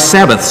them my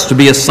Sabbaths to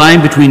be a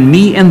sign between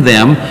me and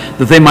them,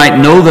 that they might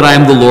know that I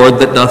am the Lord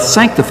that doth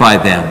sanctify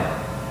them.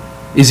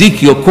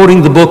 Ezekiel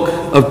quoting the book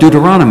of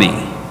Deuteronomy.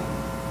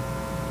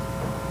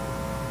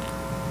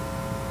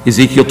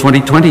 Ezekiel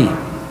 20:20.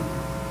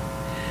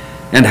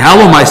 And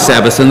hallow my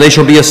Sabbaths, and they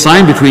shall be a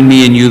sign between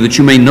me and you, that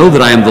you may know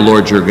that I am the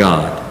Lord your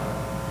God.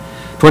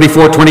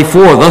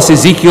 24:24, thus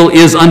Ezekiel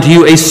is unto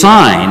you a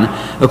sign,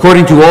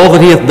 according to all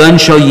that he hath done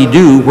shall ye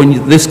do,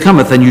 when this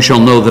cometh, and you shall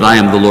know that I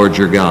am the Lord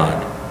your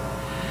God.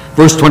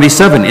 Verse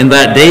 27, in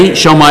that day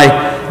shall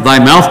thy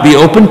mouth be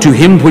opened to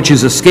him which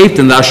is escaped,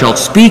 and thou shalt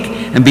speak,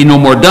 and be no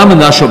more dumb, and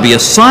thou shalt be a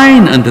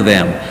sign unto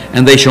them,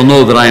 and they shall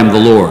know that I am the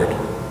Lord.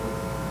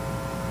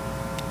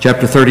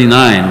 Chapter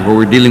 39, where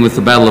we're dealing with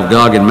the battle of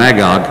Gog and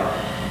Magog,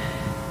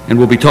 and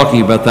we'll be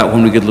talking about that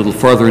when we get a little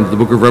farther into the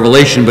book of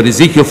Revelation. But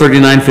Ezekiel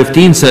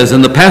 39:15 says,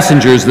 and the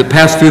passengers that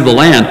pass through the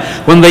land,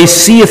 when they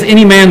seeth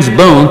any man's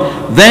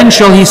bone, then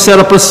shall he set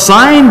up a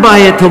sign by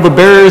it till the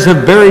buriers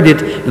have buried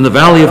it in the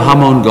valley of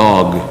Hamon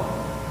Gog.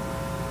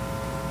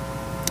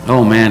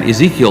 Oh man,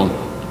 Ezekiel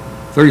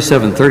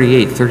 37,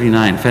 38,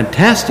 39,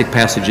 fantastic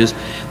passages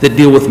that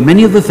deal with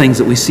many of the things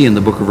that we see in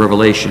the book of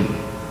Revelation.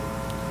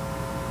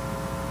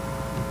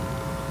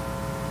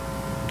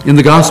 In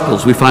the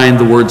Gospels, we find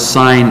the word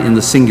sign in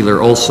the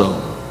singular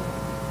also.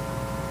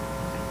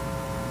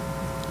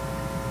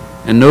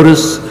 And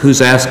notice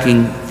who's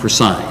asking for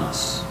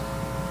signs.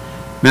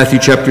 Matthew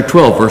chapter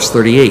 12, verse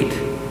 38.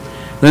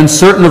 Then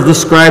certain of the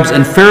scribes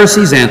and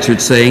Pharisees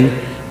answered, saying,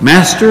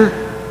 Master,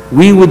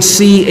 we would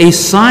see a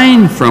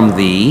sign from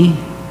thee.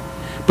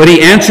 But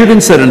he answered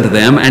and said unto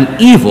them,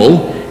 An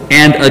evil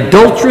and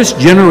adulterous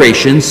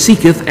generation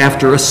seeketh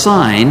after a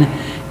sign,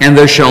 and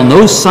there shall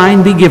no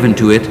sign be given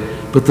to it,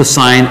 but the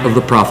sign of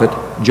the prophet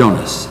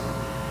Jonas.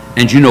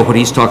 And you know what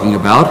he's talking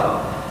about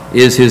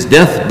is his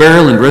death,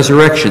 burial, and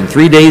resurrection,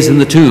 3 days in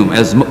the tomb,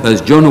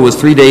 as Jonah was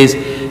 3 days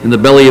in the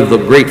belly of the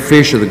great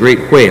fish or the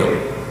great whale.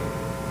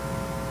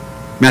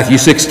 Matthew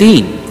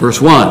 16, verse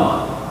 1.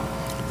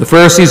 The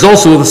Pharisees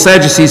also with the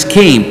Sadducees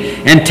came,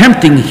 and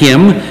tempting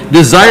him,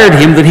 desired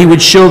him that he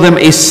would show them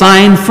a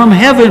sign from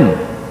heaven.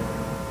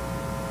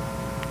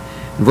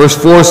 Verse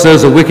 4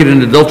 says, A wicked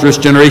and adulterous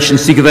generation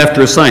seeketh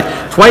after a sign.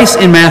 Twice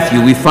in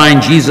Matthew we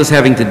find Jesus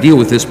having to deal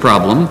with this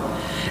problem.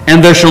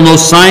 And there shall no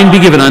sign be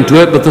given unto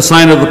it, but the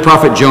sign of the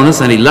prophet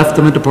Jonas. And he left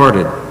them and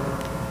departed.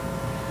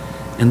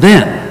 And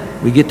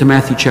then we get to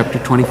Matthew chapter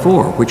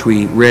 24, which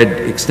we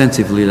read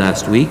extensively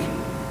last week.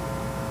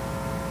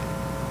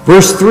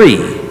 Verse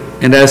 3,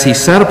 And as he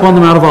sat upon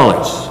the Mount of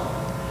Olives,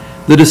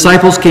 the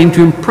disciples came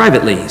to him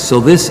privately. So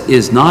this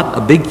is not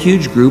a big,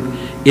 huge group.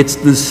 It's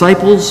the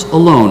disciples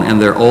alone, and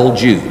they're all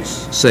Jews,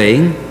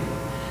 saying,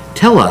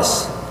 Tell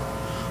us,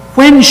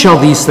 when shall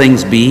these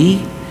things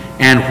be,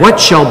 and what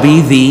shall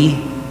be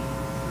the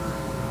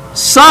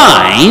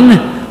sign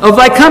of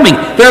thy coming?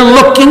 They're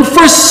looking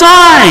for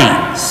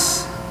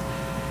signs.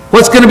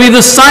 What's going to be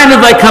the sign of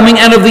thy coming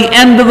and of the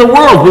end of the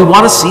world? We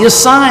want to see a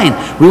sign.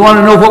 We want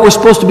to know what we're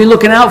supposed to be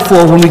looking out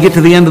for when we get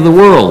to the end of the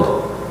world.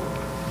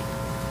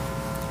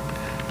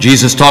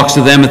 Jesus talks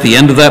to them at the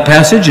end of that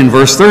passage in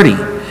verse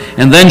 30.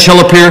 And then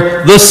shall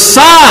appear the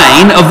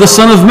sign of the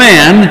Son of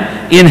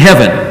Man in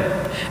heaven.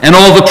 And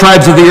all the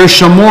tribes of the earth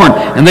shall mourn,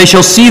 and they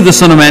shall see the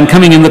Son of Man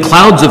coming in the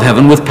clouds of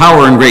heaven with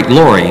power and great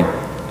glory.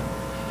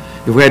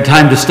 If we had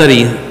time to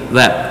study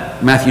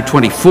that Matthew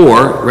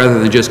 24, rather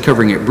than just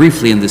covering it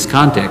briefly in this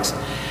context,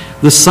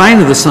 the sign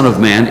of the Son of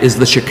Man is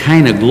the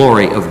Shekinah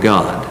glory of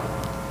God.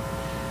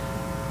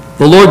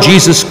 The Lord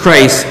Jesus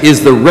Christ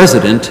is the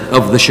resident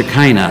of the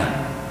Shekinah,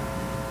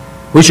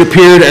 which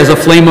appeared as a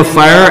flame of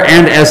fire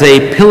and as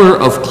a pillar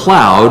of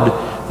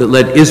cloud that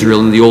led Israel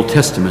in the Old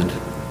Testament.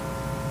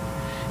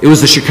 It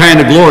was the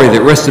Shekinah glory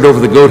that rested over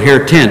the goat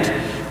hair tent,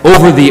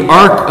 over the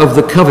Ark of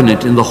the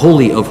Covenant in the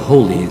Holy of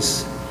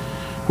Holies,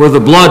 where the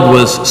blood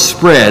was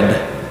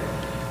spread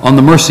on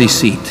the mercy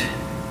seat.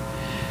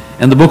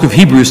 And the book of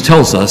Hebrews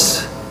tells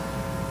us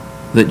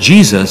that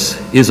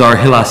Jesus is our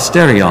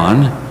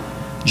hilasterion.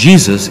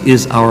 Jesus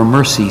is our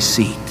mercy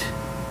seat.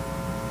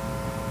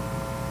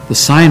 The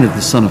sign of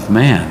the Son of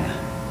Man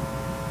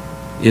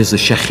is the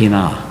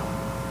Shekinah,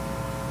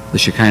 the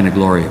Shekinah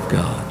glory of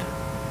God.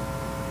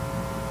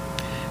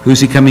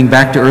 Who's he coming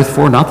back to earth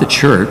for? Not the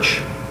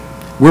church.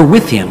 We're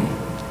with him.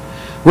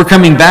 We're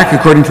coming back,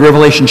 according to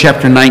Revelation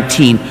chapter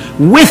 19,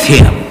 with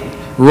him,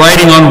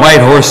 riding on white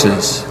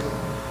horses,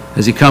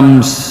 as he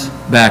comes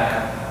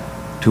back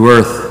to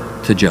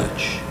earth to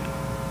judge.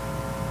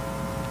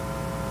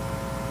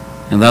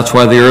 And that's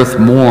why the earth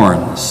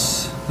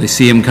mourns. They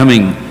see him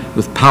coming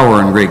with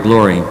power and great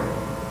glory.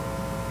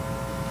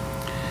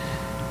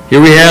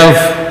 Here we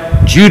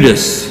have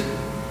Judas.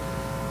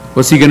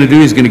 What's he going to do?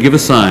 He's going to give a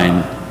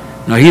sign.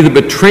 Now he that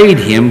betrayed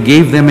him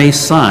gave them a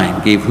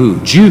sign. Gave who?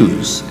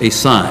 Jews a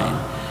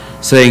sign,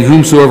 saying,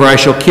 Whomsoever I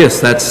shall kiss,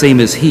 that same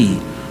is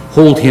he.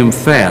 Hold him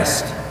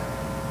fast.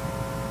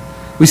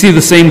 We see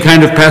the same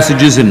kind of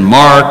passages in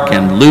Mark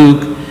and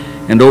Luke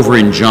and over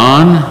in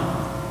John.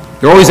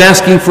 They're always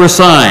asking for a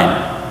sign.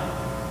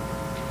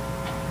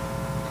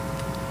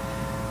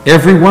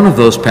 Every one of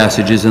those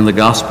passages in the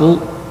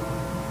gospel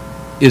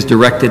is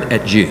directed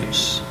at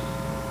Jews.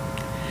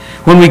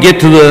 When we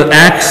get to the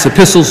Acts,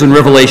 epistles, and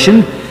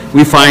Revelation,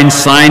 we find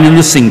sign in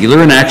the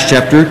singular in Acts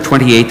chapter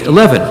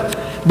 28:11.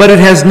 But it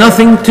has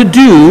nothing to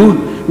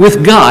do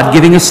with God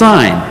giving a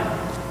sign.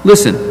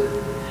 Listen.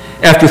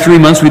 After 3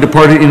 months we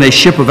departed in a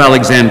ship of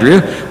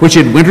Alexandria, which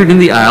had wintered in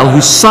the isle,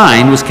 whose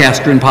sign was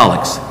Castor and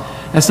Pollux.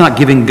 That's not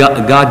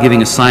God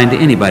giving a sign to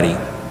anybody.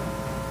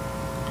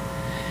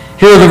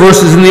 Here are the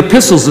verses in the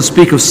epistles that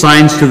speak of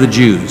signs to the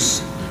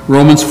Jews.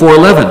 Romans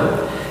 4:11.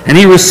 And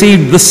he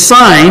received the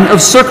sign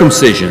of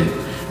circumcision,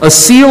 a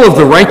seal of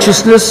the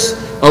righteousness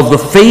of the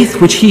faith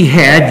which he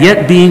had,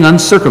 yet being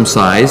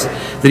uncircumcised,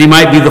 that he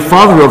might be the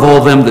father of all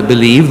them that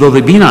believe, though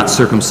they be not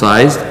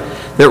circumcised,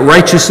 that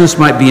righteousness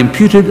might be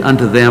imputed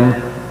unto them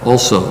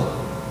also.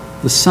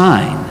 The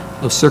sign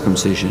of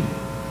circumcision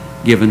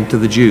given to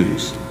the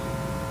Jews.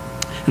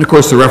 And of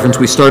course the reference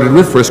we started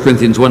with, 1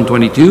 Corinthians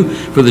 1:22,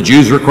 for the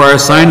Jews require a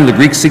sign and the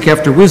Greeks seek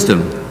after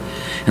wisdom.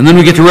 And then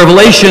we get to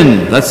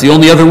Revelation. That's the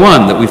only other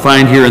one that we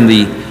find here in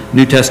the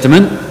New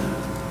Testament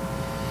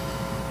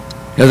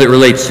as it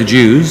relates to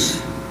Jews.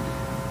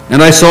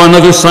 And I saw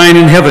another sign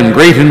in heaven,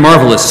 great and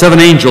marvelous, 7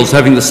 angels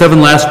having the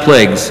 7 last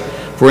plagues,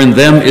 for in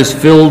them is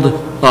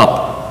filled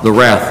up the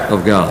wrath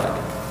of God.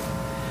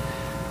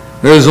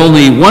 There is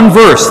only one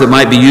verse that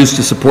might be used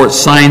to support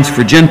signs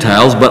for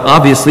Gentiles, but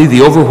obviously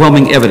the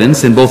overwhelming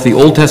evidence in both the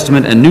Old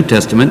Testament and New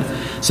Testament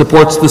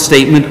supports the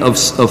statement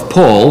of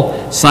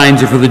Paul,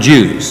 signs are for the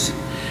Jews.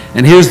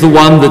 And here's the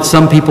one that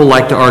some people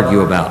like to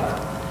argue about.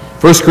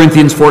 1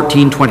 Corinthians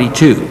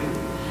 14:22.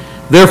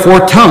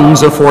 Therefore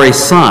tongues are for a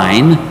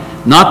sign,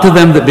 not to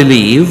them that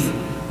believe,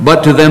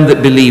 but to them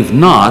that believe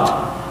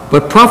not,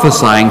 but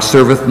prophesying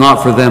serveth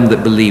not for them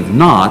that believe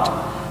not,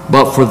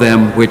 but for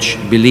them which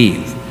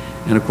believe.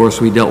 And of course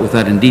we dealt with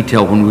that in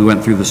detail when we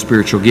went through the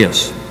spiritual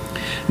gifts.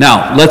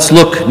 Now, let's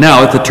look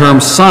now at the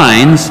term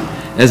signs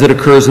as it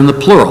occurs in the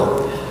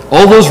plural.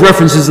 All those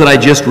references that I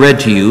just read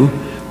to you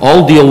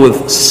all deal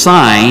with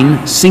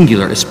sign,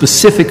 singular, a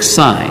specific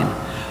sign.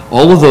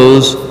 All of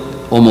those,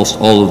 almost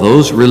all of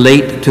those,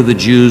 relate to the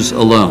Jews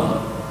alone.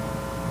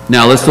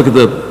 Now let's look at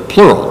the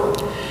plural.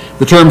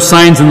 The term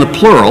signs in the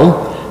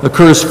plural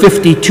occurs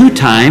 52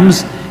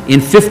 times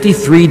in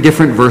 53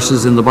 different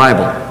verses in the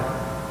Bible.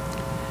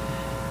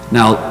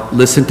 Now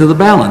listen to the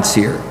balance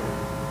here.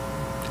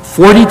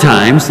 40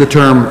 times the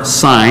term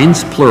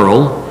signs,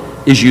 plural,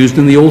 is used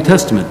in the Old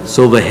Testament.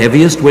 So the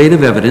heaviest weight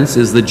of evidence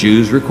is the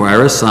Jews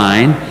require a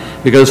sign,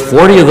 because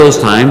 40 of those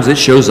times it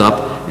shows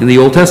up in the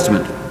Old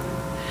Testament.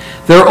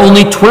 There are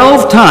only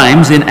 12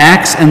 times in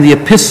Acts and the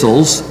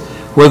epistles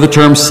where the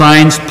term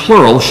signs,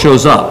 plural,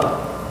 shows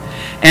up.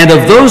 And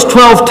of those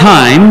 12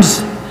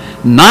 times,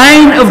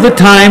 9 of the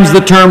times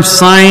the term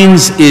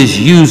signs is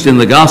used in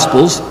the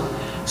Gospels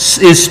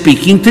is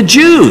speaking to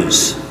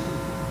Jews.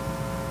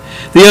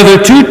 The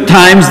other 2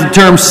 times the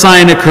term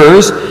sign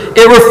occurs,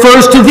 it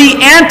refers to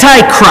the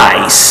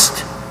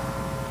Antichrist,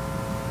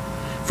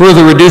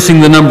 further reducing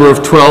the number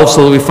of 12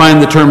 so that we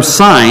find the term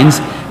signs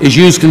is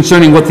used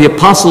concerning what the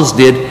apostles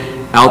did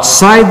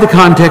outside the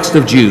context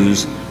of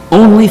Jews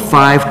only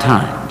 5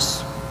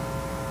 times.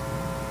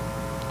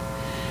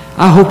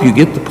 I hope you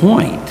get the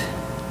point.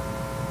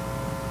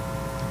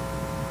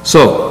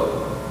 So,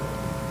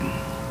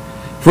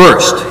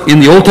 first, in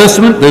the Old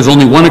Testament, there's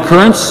only one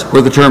occurrence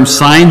where the term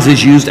signs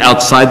is used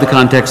outside the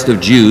context of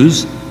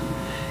Jews.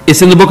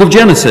 It's in the book of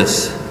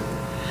Genesis.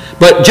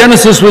 But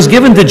Genesis was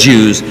given to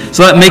Jews,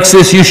 so that makes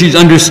this usage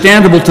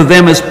understandable to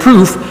them as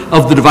proof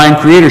of the divine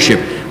creatorship.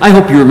 I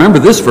hope you remember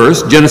this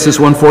verse, Genesis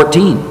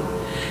 1:14.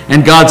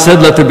 And God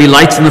said, let there be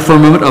lights in the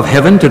firmament of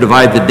heaven to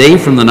divide the day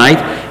from the night,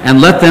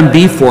 and let them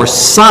be for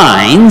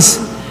signs,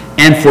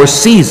 and for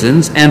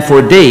seasons, and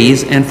for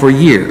days, and for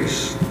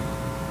years.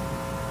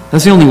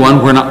 That's the only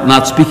one we're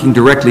not speaking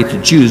directly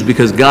to Jews,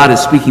 because God is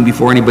speaking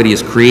before anybody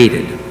is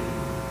created.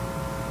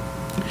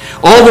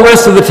 All the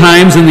rest of the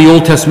times in the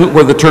Old Testament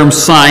where the term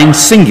sign,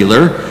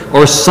 singular,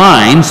 or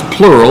signs,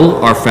 plural,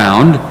 are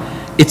found,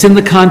 it's in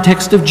the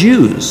context of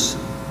Jews.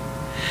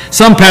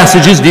 Some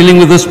passages dealing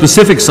with a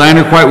specific sign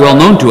are quite well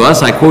known to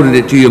us. I quoted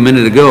it to you a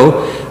minute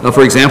ago.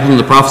 For example, in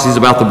the prophecies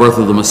about the birth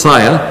of the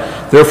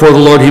Messiah, therefore the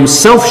Lord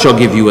himself shall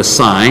give you a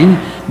sign.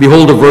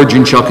 Behold, a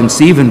virgin shall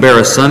conceive and bear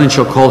a son, and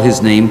shall call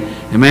his name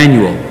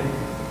Emmanuel.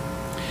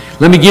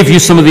 Let me give you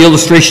some of the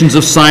illustrations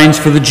of signs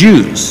for the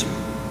Jews.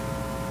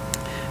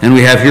 And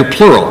we have here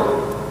plural.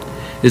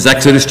 Is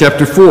Exodus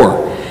chapter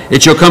 4.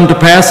 It shall come to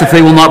pass, if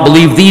they will not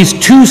believe these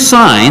 2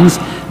 signs,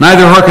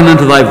 neither hearken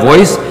unto thy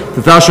voice,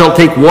 that thou shalt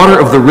take water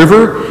of the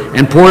river,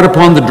 and pour it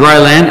upon the dry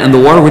land, and the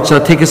water which thou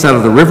takest out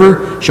of the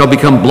river shall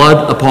become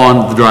blood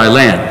upon the dry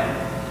land.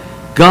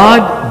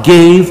 God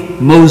gave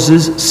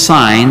Moses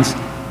signs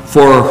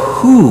for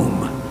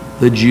whom?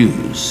 The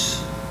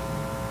Jews.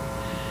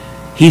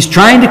 He's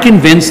trying to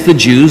convince the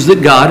Jews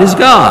that God is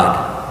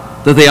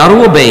God, that they ought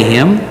to obey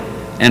him.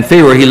 And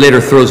Pharaoh, he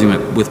later throws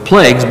him with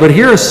plagues, but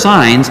here are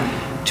signs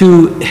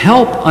to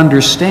help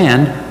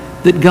understand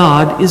that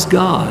God is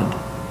God.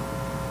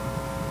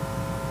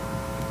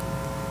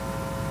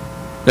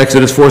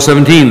 Exodus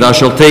 4:17, thou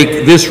shalt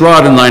take this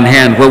rod in thine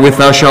hand, wherewith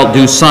thou shalt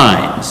do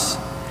signs.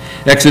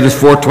 Exodus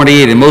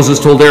 4:28, and Moses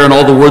told Aaron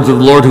all the words of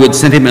the Lord who had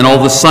sent him, and all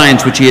the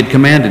signs which he had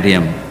commanded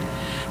him.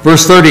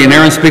 Verse 30, and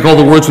Aaron spake all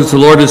the words which the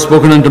Lord had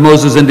spoken unto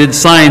Moses, and did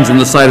signs in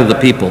the sight of the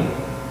people.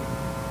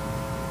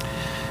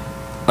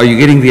 Are you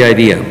getting the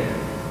idea?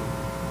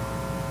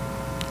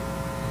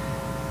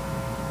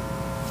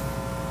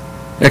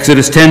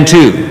 Exodus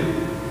 10:2,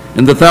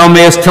 and that thou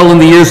mayest tell in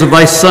the ears of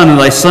thy son and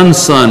thy son's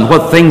son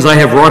what things I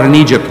have wrought in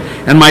Egypt,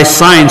 and my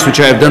signs which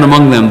I have done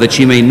among them, that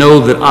ye may know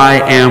that I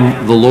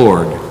am the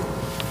Lord.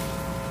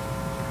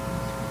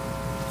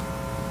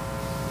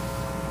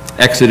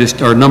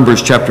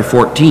 Numbers chapter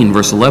 14,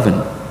 verse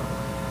 11.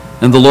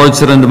 And the Lord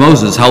said unto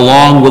Moses, how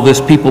long will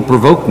this people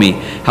provoke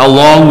me? How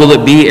long will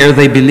it be ere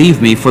they believe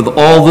me for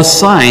all the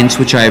signs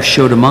which I have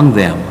showed among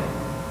them?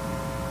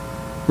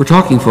 We're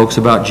talking, folks,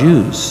 about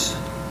Jews.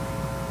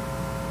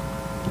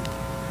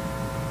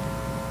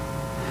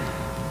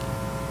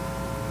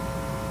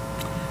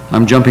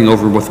 I'm jumping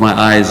over with my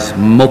eyes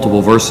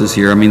multiple verses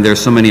here. I mean,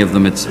 there's so many of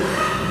them, it's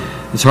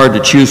hard to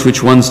choose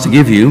which ones to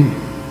give you.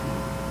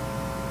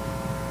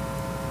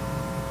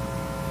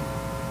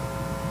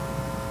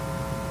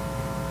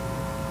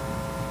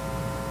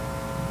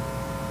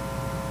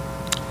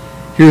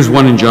 Here's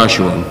one in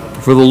Joshua.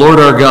 For the Lord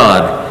our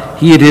God,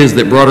 he it is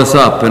that brought us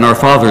up and our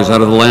fathers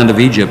out of the land of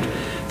Egypt,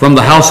 from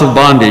the house of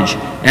bondage,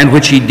 and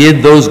which he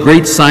did those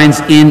great signs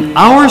in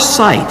our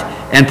sight,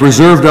 and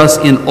preserved us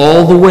in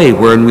all the way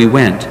wherein we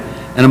went,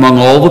 and among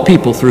all the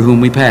people through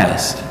whom we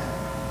passed.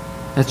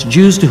 That's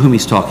Jews to whom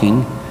he's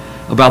talking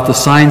about the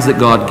signs that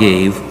God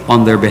gave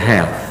on their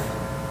behalf.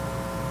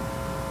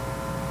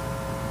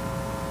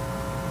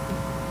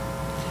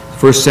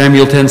 1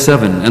 Samuel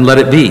 10:7, and let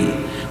it be,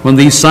 when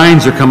these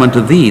signs are come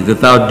unto thee, that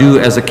thou do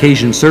as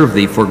occasion serve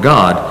thee, for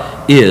God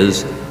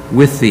is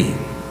with thee.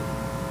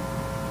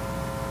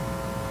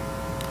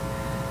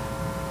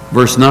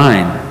 Verse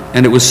 9,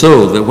 and it was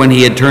so that when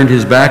he had turned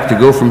his back to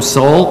go from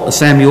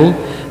Samuel,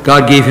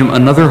 God gave him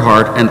another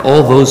heart, and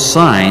all those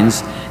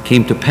signs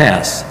came to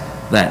pass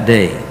that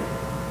day.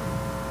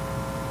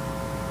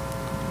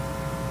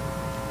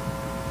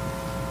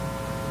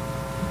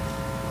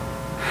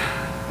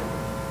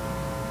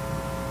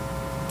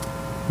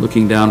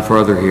 Looking down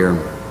farther here.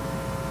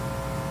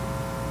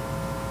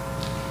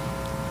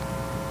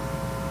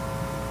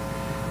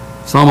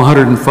 Psalm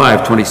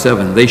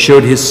 105:27. They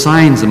showed his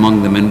signs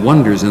among them and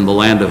wonders in the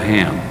land of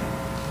Ham.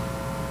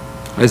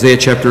 Isaiah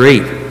chapter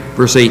 8,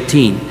 verse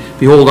 18.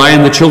 Behold, I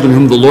and the children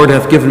whom the Lord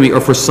hath given me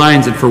are for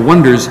signs and for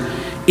wonders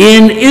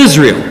in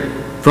Israel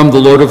from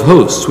the Lord of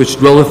hosts, which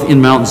dwelleth in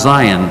Mount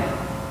Zion.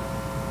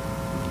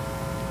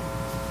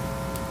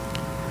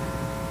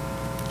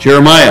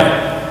 Jeremiah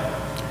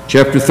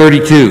chapter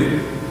 32.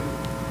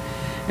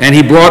 And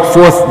he brought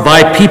forth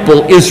thy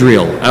people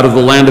Israel out of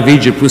the land of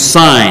Egypt with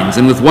signs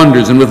and with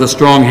wonders and with a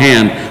strong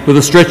hand, with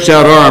a stretched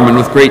out arm and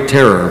with great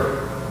terror.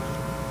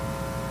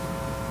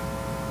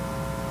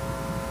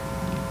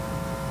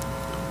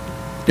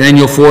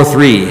 Daniel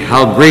 4:3.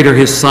 How great are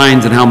his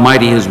signs and how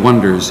mighty his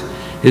wonders.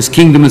 His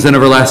kingdom is an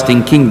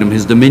everlasting kingdom,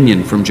 his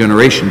dominion from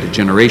generation to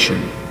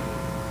generation.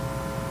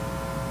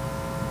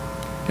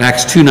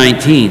 Acts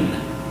 2:19.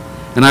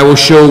 And I will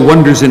show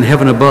wonders in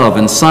heaven above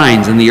and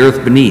signs in the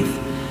earth beneath,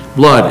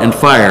 blood and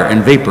fire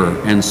and vapor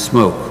and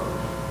smoke.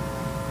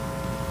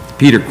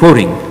 Peter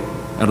quoting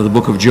out of the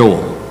book of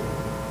Joel.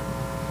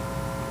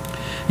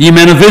 Ye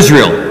men of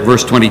Israel,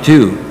 verse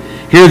 22,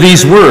 hear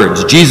these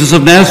words, Jesus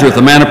of Nazareth,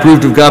 a man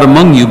approved of God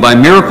among you by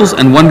miracles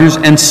and wonders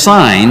and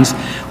signs,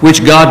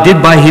 which God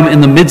did by him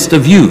in the midst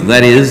of you,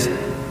 that is,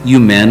 you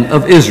men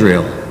of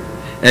Israel,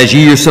 as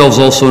ye yourselves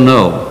also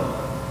know.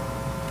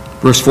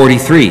 Verse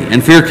 43,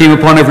 and fear came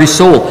upon every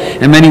soul,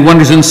 and many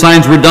wonders and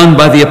signs were done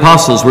by the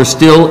apostles. We're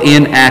still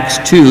in Acts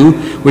 2,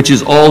 which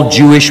is all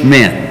Jewish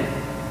men.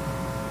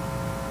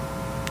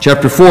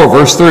 Chapter 4,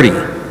 verse 30,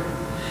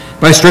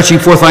 by stretching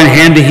forth thine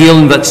hand to heal,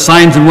 and that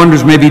signs and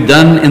wonders may be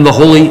done in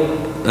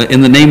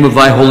the name of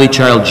thy holy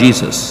child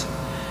Jesus.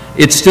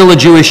 It's still a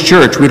Jewish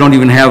church. We don't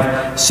even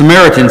have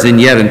Samaritans in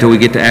yet until we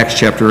get to Acts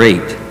chapter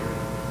 8.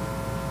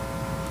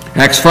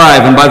 Acts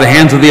 5, and by the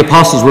hands of the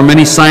apostles were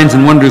many signs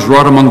and wonders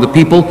wrought among the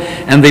people,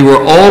 and they were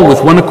all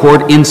with one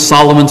accord in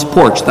Solomon's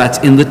porch. That's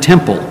in the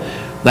temple.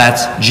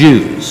 That's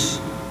Jews.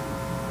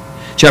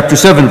 Chapter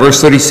 7,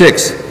 verse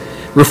 36,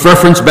 with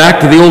reference back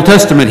to the Old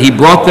Testament. He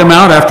brought them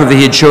out after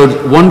they had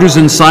showed wonders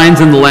and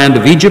signs in the land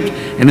of Egypt,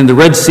 and in the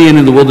Red Sea and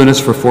in the wilderness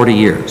for 40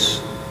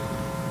 years.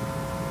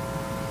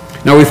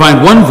 Now we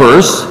find one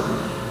verse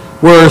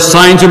where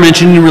signs are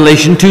mentioned in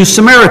relation to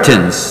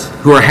Samaritans,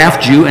 who are half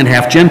Jew and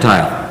half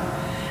Gentile.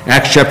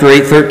 Acts chapter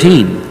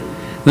 8:13.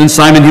 Then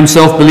Simon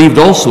himself believed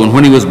also, and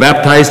when he was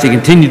baptized, he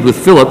continued with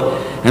Philip,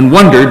 and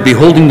wondered,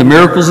 beholding the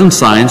miracles and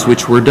signs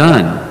which were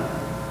done.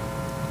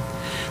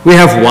 We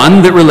have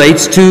one that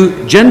relates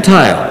to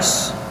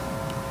Gentiles.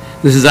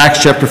 This is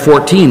Acts chapter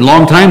 14.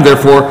 Long time,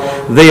 therefore,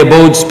 they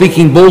abode,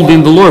 speaking boldly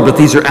in the Lord. But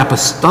these are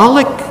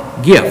apostolic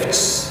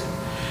gifts,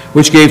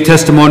 which gave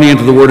testimony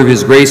unto the word of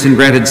his grace, and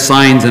granted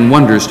signs and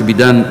wonders to be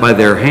done by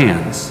their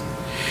hands.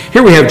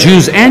 Here we have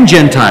Jews and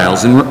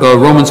Gentiles in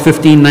Romans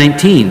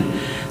 15:19.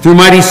 Through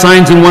mighty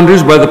signs and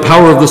wonders by the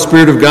power of the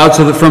Spirit of God,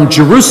 so that from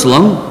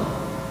Jerusalem,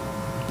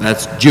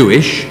 that's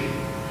Jewish,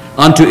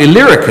 unto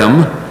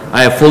Illyricum,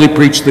 I have fully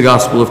preached the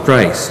gospel of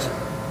Christ.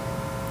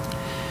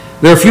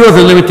 There are a few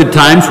other limited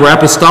times where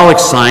apostolic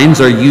signs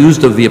are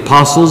used of the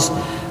apostles'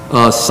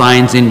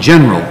 signs in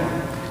general.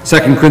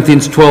 2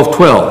 Corinthians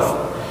 12:12.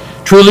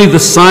 Truly the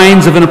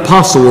signs of an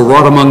apostle were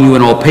wrought among you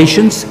in all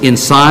patience, in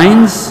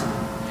signs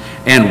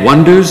and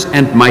wonders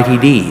and mighty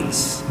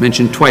deeds,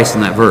 mentioned twice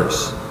in that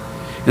verse.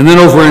 And then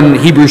over in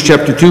Hebrews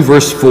chapter 2,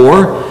 verse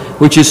 4,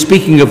 which is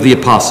speaking of the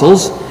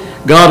apostles,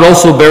 God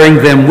also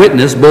bearing them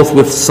witness, both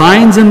with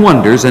signs and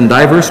wonders and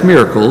diverse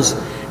miracles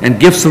and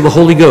gifts of the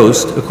Holy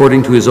Ghost,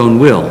 according to his own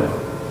will.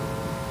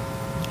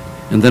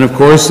 And then, of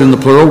course, in the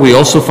plural, we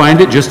also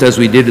find it, just as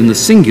we did in the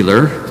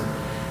singular,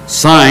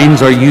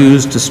 signs are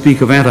used to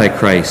speak of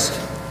Antichrist.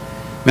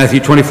 Matthew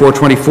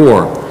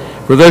 24:24.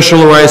 For there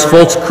shall arise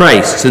false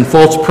Christs and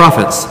false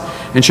prophets,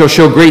 and shall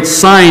show great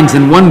signs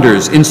and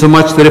wonders,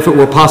 insomuch that if it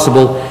were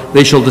possible,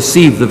 they shall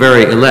deceive the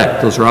very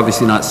elect. Those are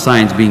obviously not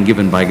signs being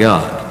given by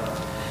God.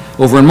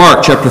 Over in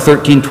Mark chapter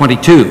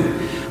 13:22,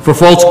 For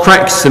false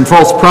Christs and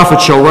false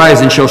prophets shall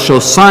rise and shall show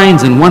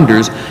signs and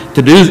wonders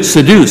to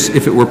seduce,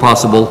 if it were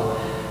possible,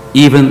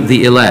 even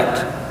the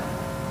elect.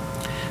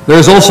 There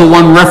is also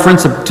one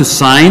reference to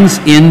signs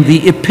in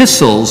the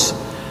epistles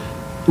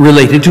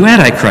related to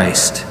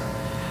Antichrist.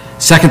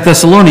 2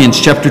 Thessalonians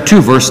chapter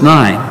 2, verse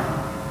 9.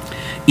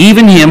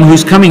 Even him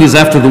whose coming is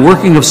after the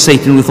working of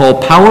Satan with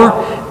all power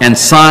and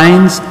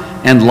signs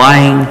and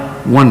lying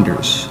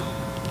wonders.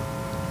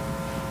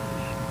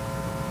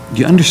 Do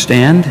you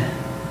understand?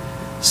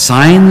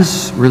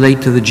 Signs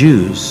relate to the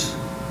Jews.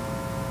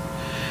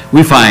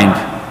 We find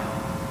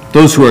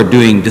those who are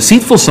doing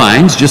deceitful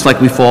signs, just like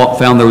we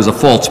found there was a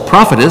false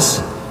prophetess,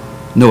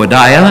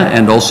 Noadiah,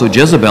 and also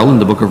Jezebel in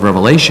the book of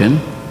Revelation.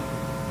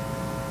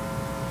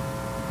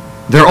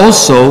 There are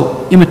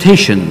also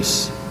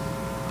imitations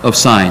of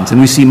signs,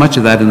 and we see much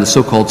of that in the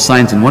so-called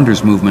signs and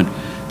wonders movement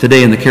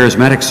today in the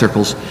charismatic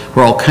circles,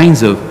 where all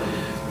kinds of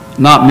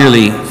not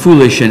merely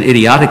foolish and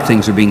idiotic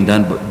things are being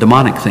done, but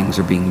demonic things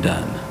are being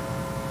done.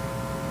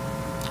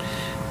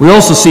 We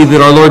also see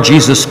that our Lord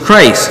Jesus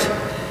Christ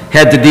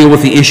had to deal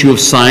with the issue of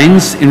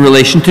signs in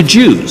relation to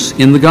Jews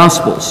in the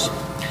Gospels.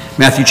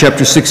 Matthew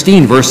chapter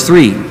 16, verse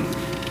 3.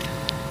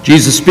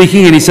 Jesus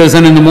speaking, and he says,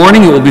 "And in the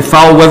morning it will be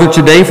foul weather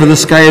today, for the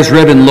sky is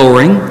red and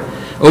lowering.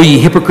 O ye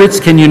hypocrites,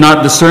 can you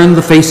not discern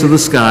the face of the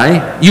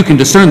sky? You can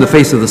discern the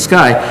face of the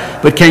sky,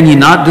 but can ye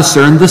not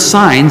discern the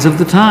signs of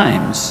the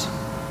times?"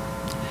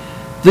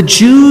 The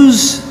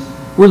Jews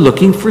were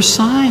looking for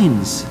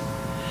signs.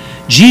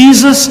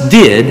 Jesus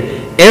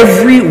did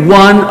every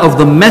one of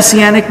the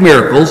messianic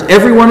miracles,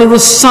 every one of the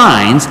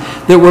signs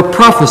that were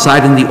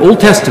prophesied in the Old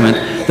Testament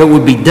that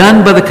would be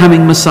done by the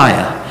coming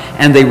Messiah,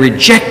 and they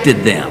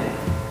rejected them.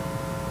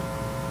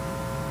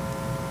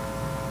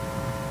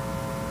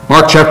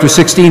 Mark chapter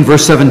 16,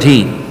 verse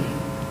 17.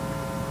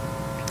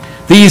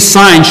 "These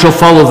signs shall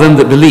follow them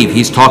that believe."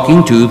 He's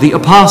talking to the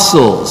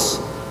apostles.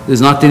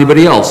 There's not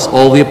anybody else.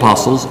 All the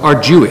apostles are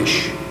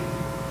Jewish.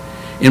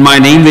 "In my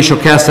name they shall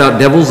cast out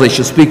devils, they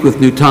shall speak with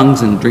new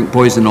tongues, and drink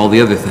poison, all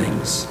the other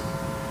things."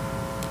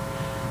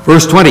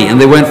 Verse 20, "And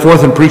they went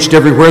forth and preached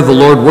everywhere, the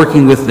Lord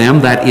working with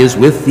them," that is,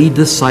 with the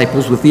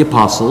disciples, with the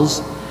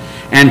apostles,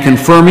 "and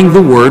confirming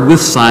the word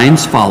with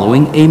signs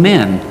following.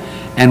 Amen."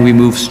 And we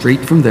move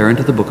straight from there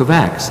into the book of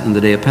Acts and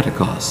the day of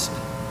Pentecost.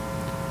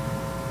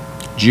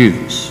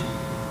 Jews.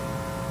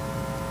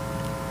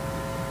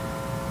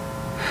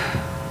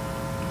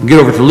 Get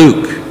over to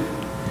Luke.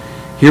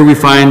 Here we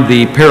find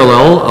the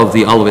parallel of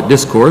the Olivet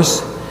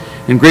Discourse.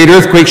 "And great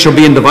earthquakes shall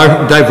be in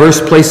diverse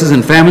places,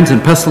 and famines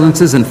and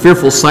pestilences and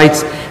fearful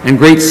sights, and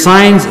great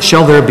signs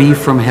shall there be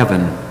from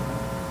heaven."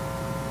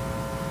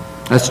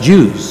 That's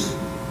Jews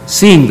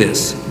seeing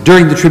this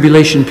during the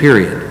tribulation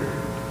period.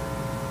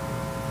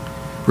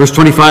 Verse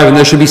 25, "And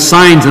there shall be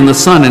signs in the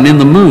sun and in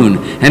the moon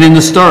and in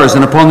the stars,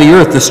 and upon the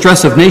earth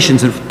distress of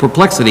nations and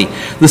perplexity,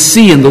 the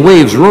sea and the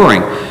waves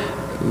roaring."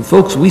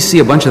 Folks, we see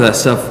a bunch of that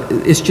stuff.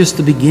 It's just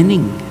the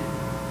beginning.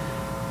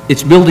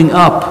 It's building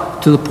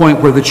up to the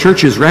point where the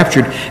church is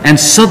raptured, and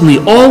suddenly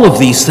all of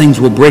these things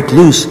will break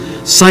loose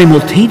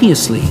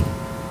simultaneously.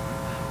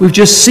 We've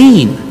just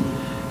seen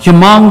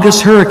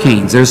humongous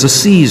hurricanes. There's the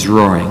seas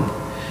roaring.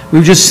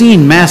 We've just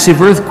seen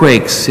massive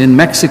earthquakes in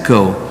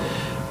Mexico,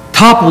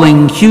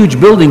 toppling huge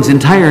buildings,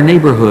 entire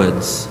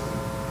neighborhoods.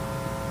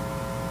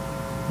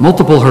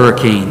 Multiple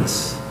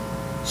hurricanes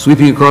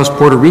sweeping across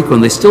Puerto Rico,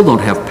 and they still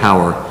don't have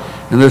power.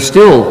 And they're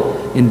still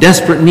in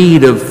desperate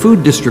need of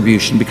food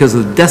distribution because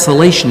of the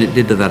desolation it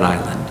did to that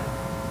island.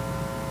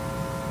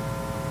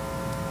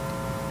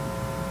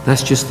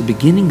 That's just the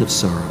beginning of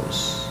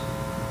sorrows.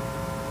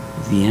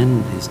 The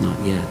end is not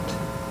yet.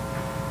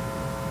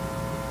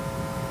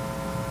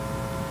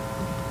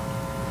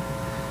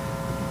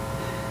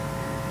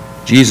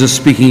 Jesus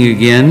speaking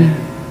again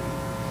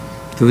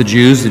to the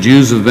Jews. The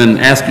Jews have been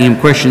asking him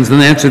questions.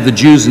 Then answered the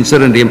Jews and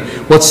said unto him,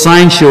 "What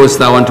sign showest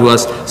thou unto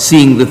us,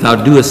 seeing that thou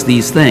doest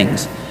these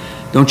things?"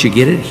 Don't you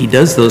get it? He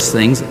does those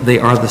things. They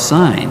are the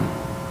sign.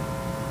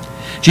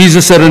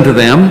 Jesus said unto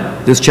them,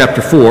 this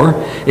chapter 4,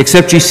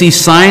 "Except ye see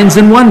signs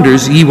and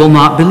wonders, ye will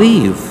not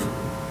believe."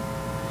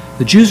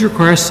 The Jews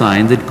require a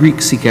sign, the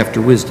Greeks seek after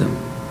wisdom.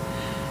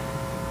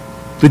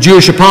 The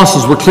Jewish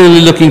apostles were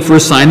clearly looking for a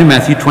sign in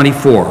Matthew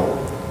 24.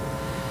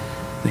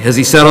 As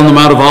he sat on the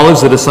Mount of Olives,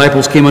 the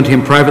disciples came unto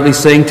him privately,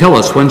 saying, "Tell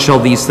us, when shall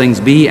these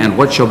things be, and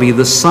what shall be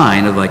the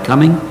sign of thy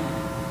coming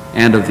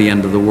and of the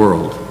end of the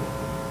world?"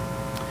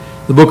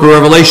 The book of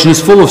Revelation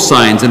is full of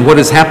signs and what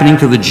is happening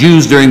to the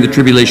Jews during the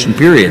tribulation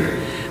period.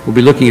 We'll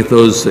be looking at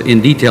those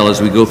in detail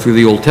as we go through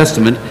the Old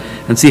Testament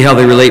and see how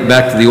they relate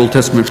back to the Old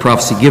Testament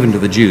prophecy given to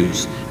the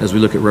Jews as we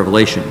look at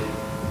Revelation.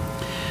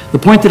 The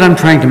point that I'm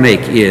trying to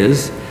make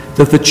is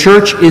that the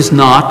church is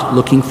not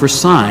looking for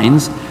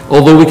signs,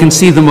 although we can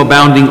see them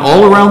abounding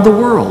all around the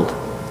world.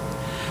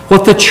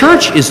 What the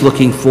church is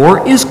looking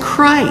for is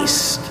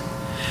Christ,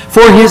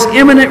 for his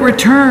imminent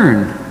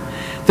return.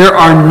 There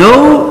are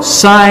no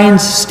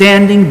signs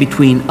standing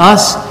between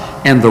us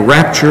and the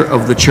rapture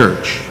of the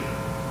church.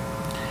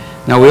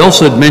 Now, we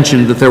also had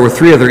mentioned that there were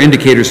 3 other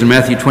indicators in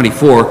Matthew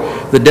 24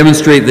 that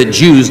demonstrate that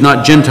Jews,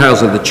 not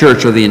Gentiles of the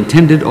church, are the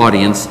intended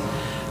audience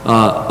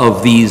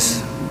of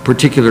these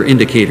particular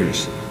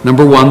indicators.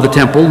 Number 1, the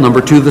temple.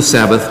 Number 2, the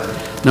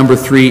Sabbath. Number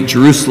 3,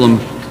 Jerusalem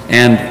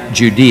and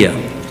Judea.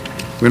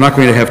 We're not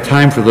going to have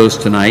time for those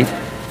tonight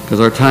because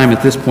our time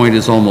at this point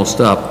is almost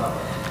up.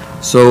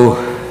 So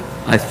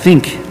I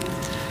think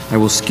I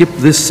will skip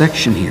this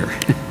section here.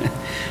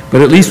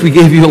 But at least we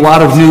gave you a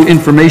lot of new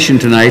information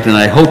tonight, and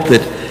I hope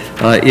that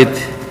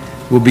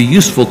it will be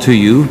useful to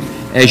you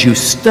as you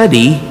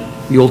study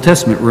the Old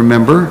Testament.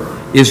 Remember,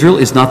 Israel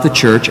is not the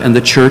church, and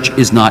the church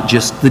is not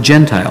just the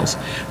Gentiles.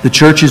 The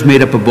church is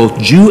made up of both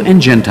Jew and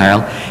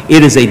Gentile.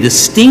 It is a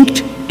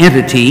distinct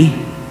entity,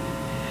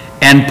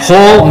 and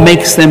Paul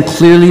makes them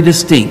clearly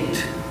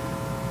distinct.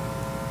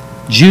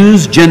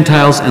 Jews,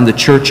 Gentiles, and the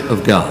church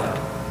of God.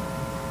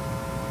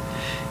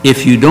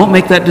 If you don't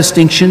make that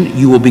distinction,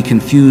 you will be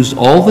confused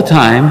all the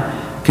time,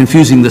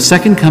 confusing the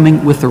second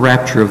coming with the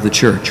rapture of the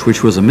church,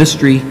 which was a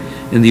mystery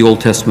in the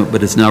Old Testament,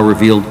 but is now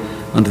revealed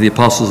unto the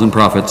apostles and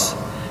prophets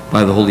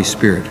by the Holy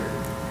Spirit.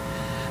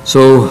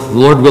 So,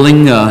 Lord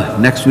willing,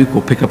 next week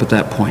we'll pick up at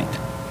that point.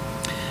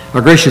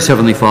 Our gracious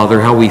Heavenly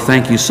Father, how we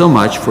thank you so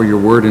much for your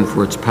word and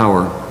for its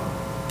power.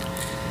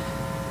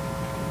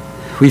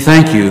 We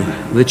thank you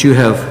that you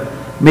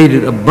have made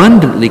it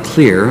abundantly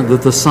clear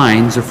that the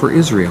signs are for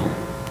Israel.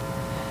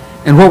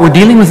 And what we're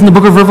dealing with in the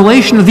book of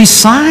Revelation are these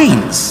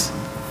signs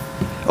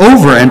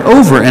over and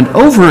over and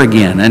over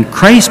again. And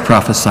Christ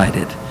prophesied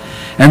it.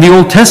 And the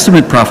Old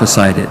Testament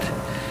prophesied it.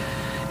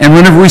 And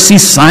whenever we see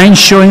signs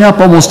showing up,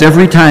 almost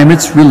every time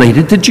it's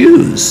related to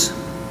Jews.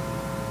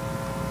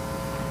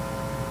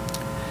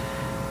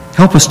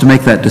 Help us to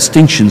make that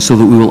distinction so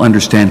that we will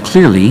understand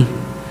clearly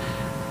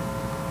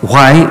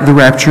why the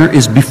rapture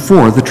is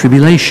before the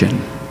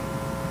tribulation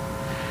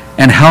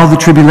and how the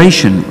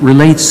tribulation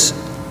relates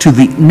to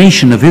the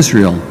nation of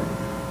Israel,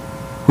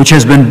 which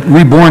has been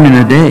reborn in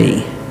a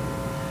day,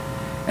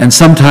 and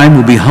sometime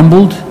will be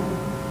humbled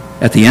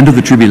at the end of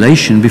the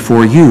tribulation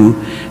before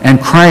you and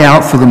cry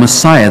out for the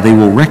Messiah. They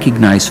will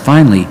recognize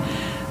finally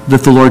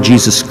that the Lord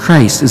Jesus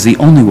Christ is the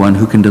only one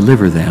who can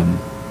deliver them.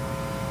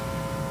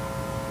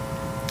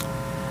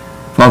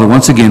 Father,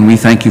 once again, we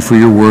thank you for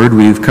your word.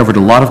 We've covered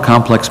a lot of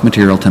complex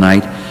material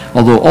tonight,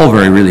 although all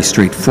very really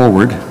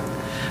straightforward,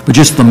 but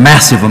just the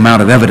massive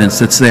amount of evidence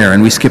that's there,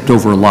 and we skipped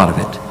over a lot of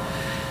it.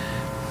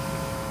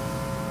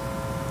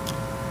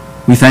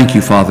 We thank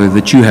you, Father,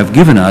 that you have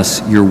given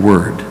us your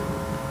word.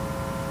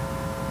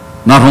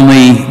 Not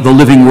only the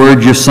living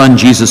word, your Son,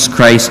 Jesus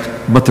Christ,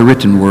 but the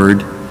written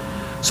word,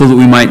 so that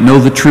we might know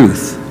the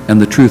truth,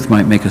 and the truth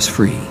might make us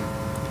free.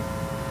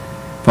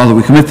 Father,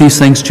 we commit these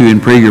things to you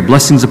and pray your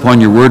blessings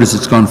upon your word as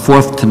it's gone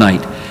forth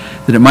tonight,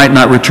 that it might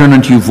not return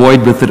unto you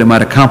void, but that it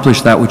might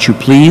accomplish that which you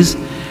please,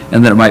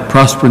 and that it might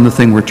prosper in the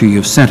thing whereto you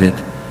have sent it.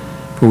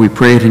 For we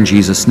pray it in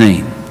Jesus'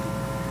 name.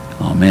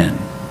 Amen.